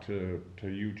to talk to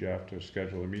you, Jeff, to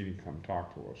schedule a meeting, come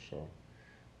talk to us. So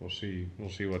we'll see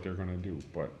what they're going to do.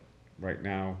 But right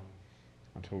now,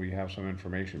 until we have some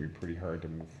information, it'll be pretty hard to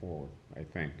move forward, I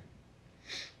think.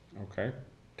 Okay.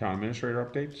 Town administrator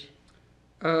updates?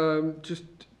 Just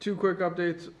two quick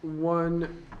updates.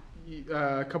 One,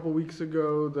 a couple weeks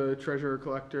ago, the treasurer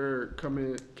collector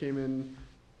came in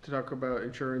to talk about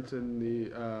insurance in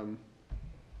the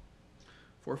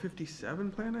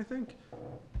 457 plan, I think.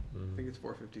 I think it's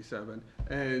 457,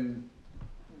 and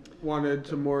wanted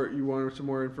some more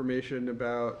information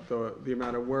about the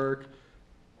amount of work.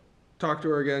 talked to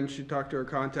her again, she talked to her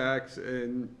contacts,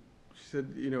 and she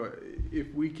said, you know,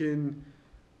 if we can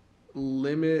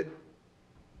limit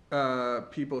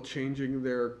people changing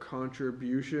their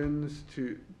contributions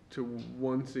to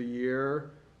once a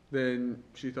year, then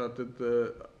she thought that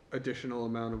the additional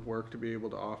amount of work to be able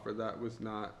to offer that was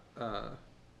not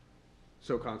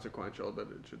so consequential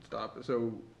that it should stop.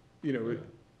 So, you know,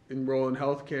 enroll in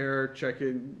healthcare, check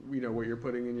in, you know, what you're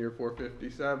putting in your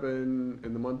 457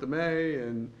 in the month of May,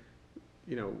 and,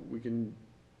 you know, we can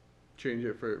change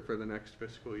it for the next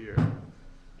fiscal year.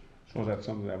 So is that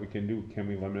something that we can do? Can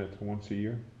we limit it to once a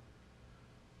year?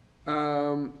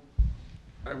 I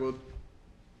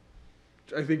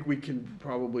think we can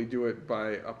probably do it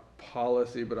by a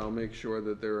policy, but I'll make sure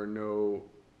that there are no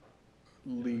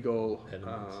legal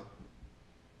Impediments.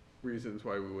 reasons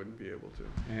why we wouldn't be able to.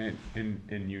 And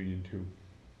union too.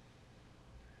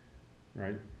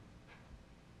 Right?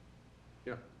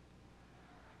 Yeah.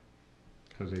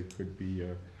 Cause it could be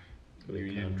Could be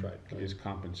union contract, right? is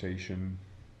compensation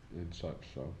and such,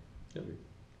 so.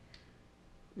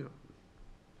 Yep.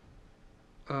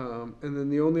 And then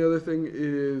the only other thing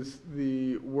is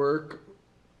the work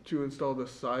to install the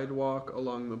sidewalk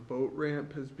along the boat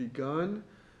ramp has begun.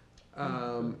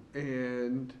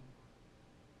 And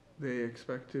they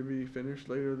expect to be finished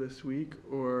later this week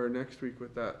or next week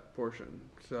with that portion.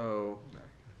 So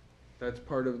that's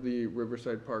part of the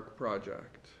Riverside Park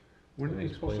project. When are they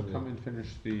supposed to Explain come and finish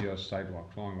the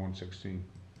sidewalks along 116?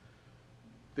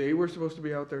 They were supposed to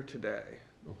be out there today.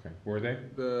 Okay, were they?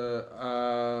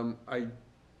 I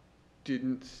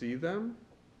didn't see them,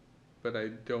 but I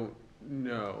don't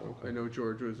know. Okay. I know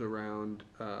George was around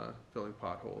filling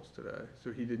potholes today,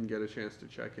 so he didn't get a chance to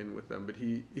check in with them. But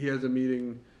he has a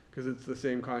meeting, because it's the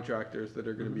same contractors that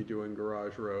are going to be doing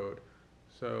Garage Road.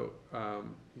 So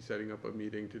he's setting up a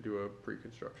meeting to do a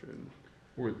pre-construction.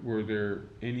 Were there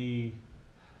any,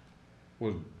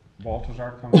 was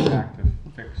Baltazar coming back to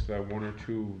fix the one or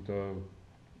two, the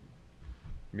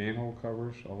manhole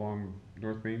covers along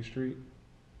North Main Street?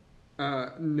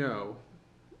 No.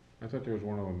 I thought there was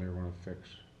one of them they were gonna fix.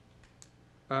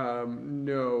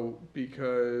 No,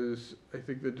 because I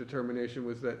think the determination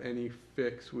was that any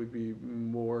fix would be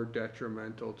more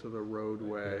detrimental to the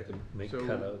roadway. Have to make So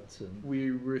cutouts and.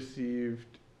 We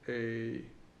received a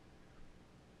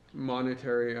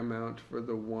monetary amount for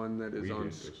the one that is We on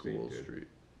did, the state School did. Street.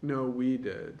 No, we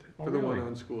did. Oh, For the one really?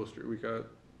 on School Street, we got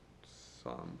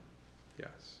some,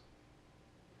 yes.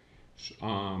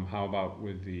 How about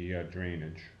with the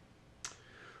drainage?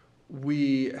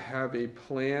 We have a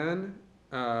plan,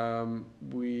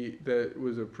 that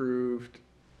was approved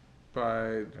by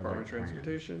the Department of plan.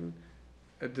 Transportation,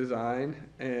 a design,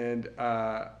 and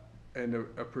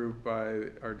approved by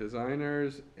our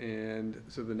designers, and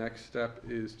so the next step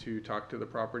is to talk to the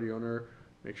property owner,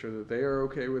 make sure that they are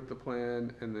okay with the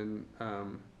plan, and then,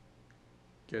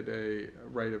 get a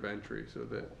right of entry so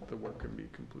that the work can be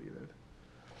completed.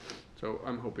 So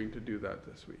I'm hoping to do that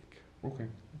this week. Okay.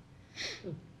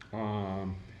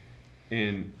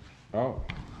 And, oh.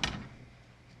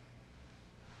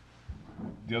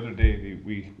 The other day,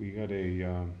 we got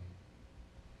a,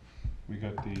 we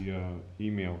got the,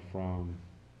 email from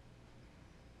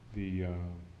the,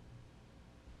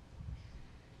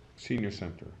 senior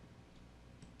center.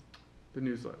 The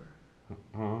newsletter.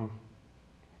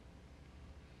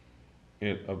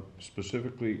 It,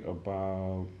 specifically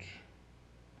about,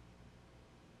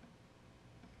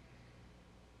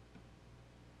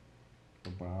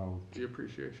 The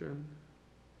appreciation.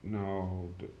 no,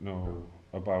 no,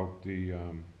 about the,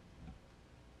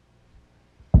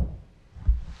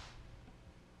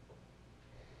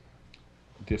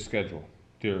 schedule.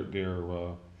 They're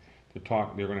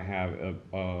gonna have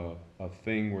a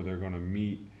thing where they're gonna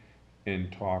meet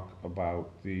and talk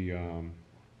about the,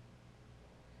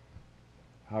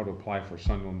 how to apply for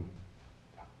Sunderland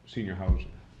senior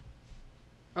housing.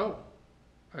 Oh,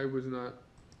 I was not,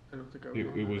 I don't think I was on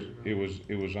that email.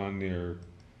 It was on their,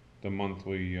 the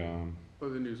monthly, Oh,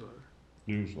 the newsletter.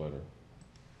 newsletter.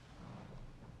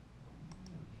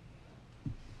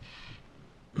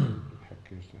 What the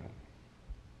heck is that?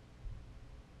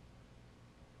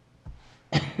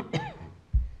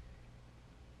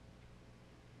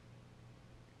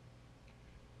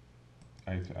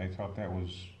 I thought that was,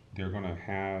 they're gonna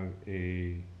have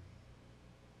a,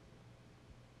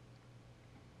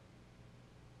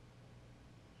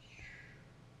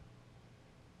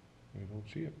 I don't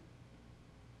see it.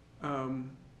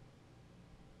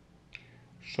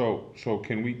 So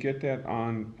can we get that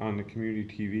on the community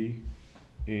TV?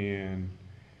 And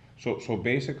so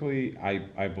basically,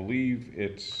 I believe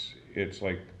it's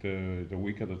like the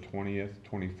week of the 20th,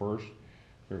 21st,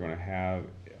 They're gonna have,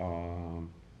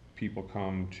 people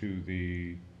come to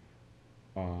the,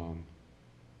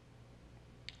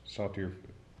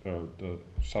 the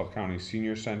South County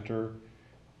Senior Center,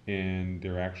 and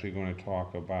they're actually gonna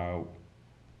talk about,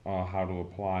 how to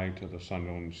apply to the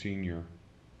Sunderland senior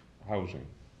housing.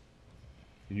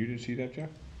 You didn't see that,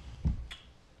 Jeff?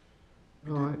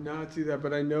 No, I did not see that,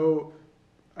 but I know,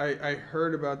 I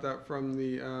heard about that from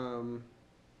the,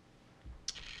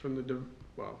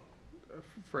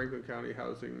 Franklin County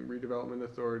Housing Redevelopment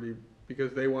Authority,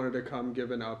 because they wanted to come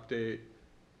give an update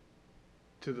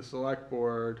to the select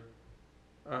board,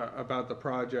 about the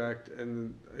project,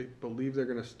 and I believe they're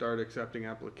gonna start accepting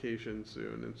applications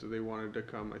soon, and so they wanted to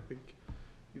come, I think,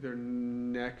 either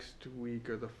next week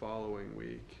or the following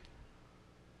week.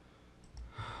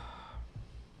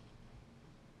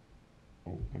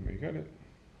 Oh, I may got it.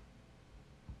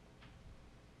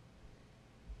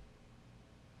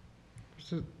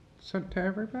 is it sent to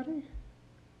everybody?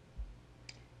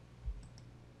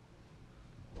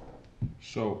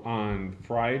 So on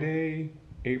Friday,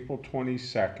 April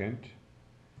 22nd,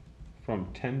 from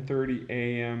 10:30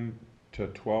 a.m. to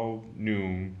 12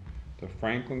 noon, the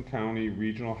Franklin County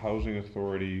Regional Housing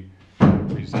Authority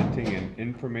presenting an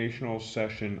informational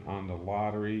session on the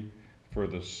lottery for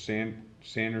the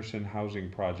Sanderson Housing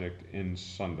Project in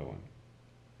Sunderland.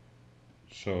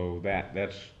 So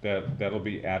that'll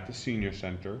be at the Senior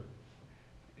Center,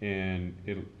 and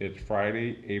it's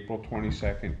Friday, April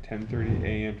 22nd, 10:30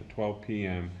 a.m. to 12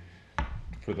 p.m.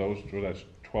 For that's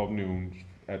 12 noon,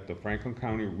 at the Franklin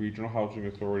County Regional Housing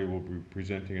Authority will be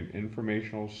presenting an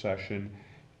informational session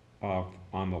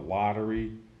on the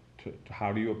lottery, to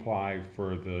how do you apply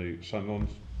for the Sunderland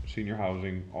Senior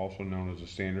Housing, also known as the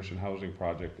Sanderson Housing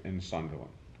Project in Sunderland.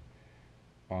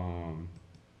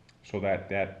 So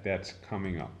that's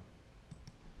coming up.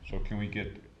 So can we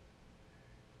get,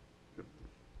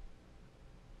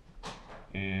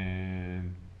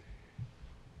 and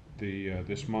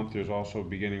this month there's also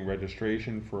beginning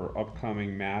registration for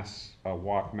upcoming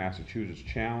Walk Massachusetts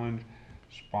Challenge,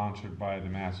 sponsored by the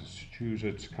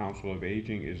Massachusetts Council of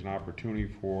Aging. Is an opportunity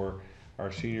for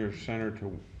our senior center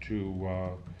to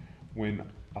win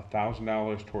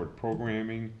 $1,000 toward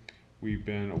programming. We've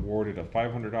been awarded a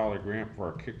 $500 grant for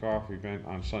our kickoff event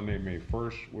on Sunday, May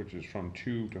 1st, which is from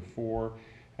 2 to 4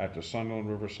 at the Sunderland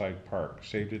Riverside Park.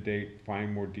 Save the date,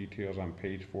 find more details on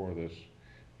page 4 of this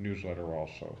newsletter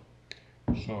also.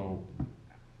 So,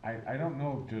 I don't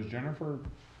know, does Jennifer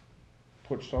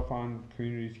put stuff on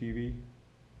community TV?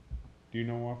 Do you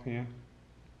know offhand?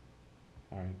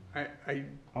 Alright, I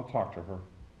I'll talk to her.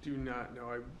 do not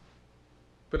know,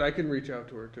 but I can reach out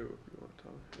to her too if you want to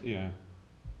talk. Yeah.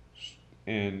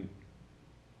 And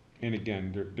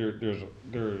again,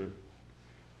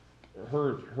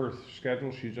 her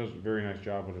schedule, she does a very nice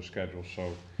job with her schedule,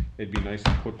 so it'd be nice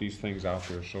to put these things out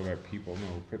there so that people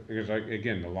know. Because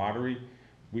again, the lottery,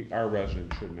 our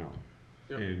residents should know.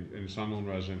 Yep. And Sunderland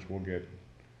residents will get,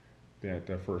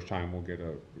 that first time we'll get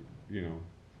a,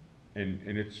 and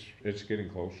it's getting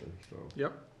closer, so.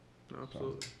 Yep,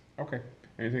 absolutely. Okay,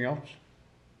 anything else?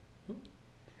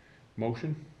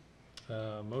 Motion?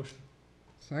 Motion.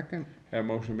 Second? Have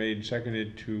motion made and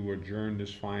seconded to adjourn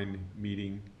this fine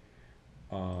meeting.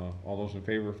 All those in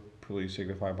favor, please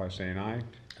signify by saying aye.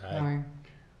 Aye.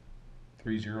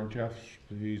 3-0, Jeff,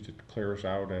 please declare us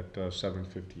out at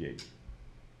 7:58.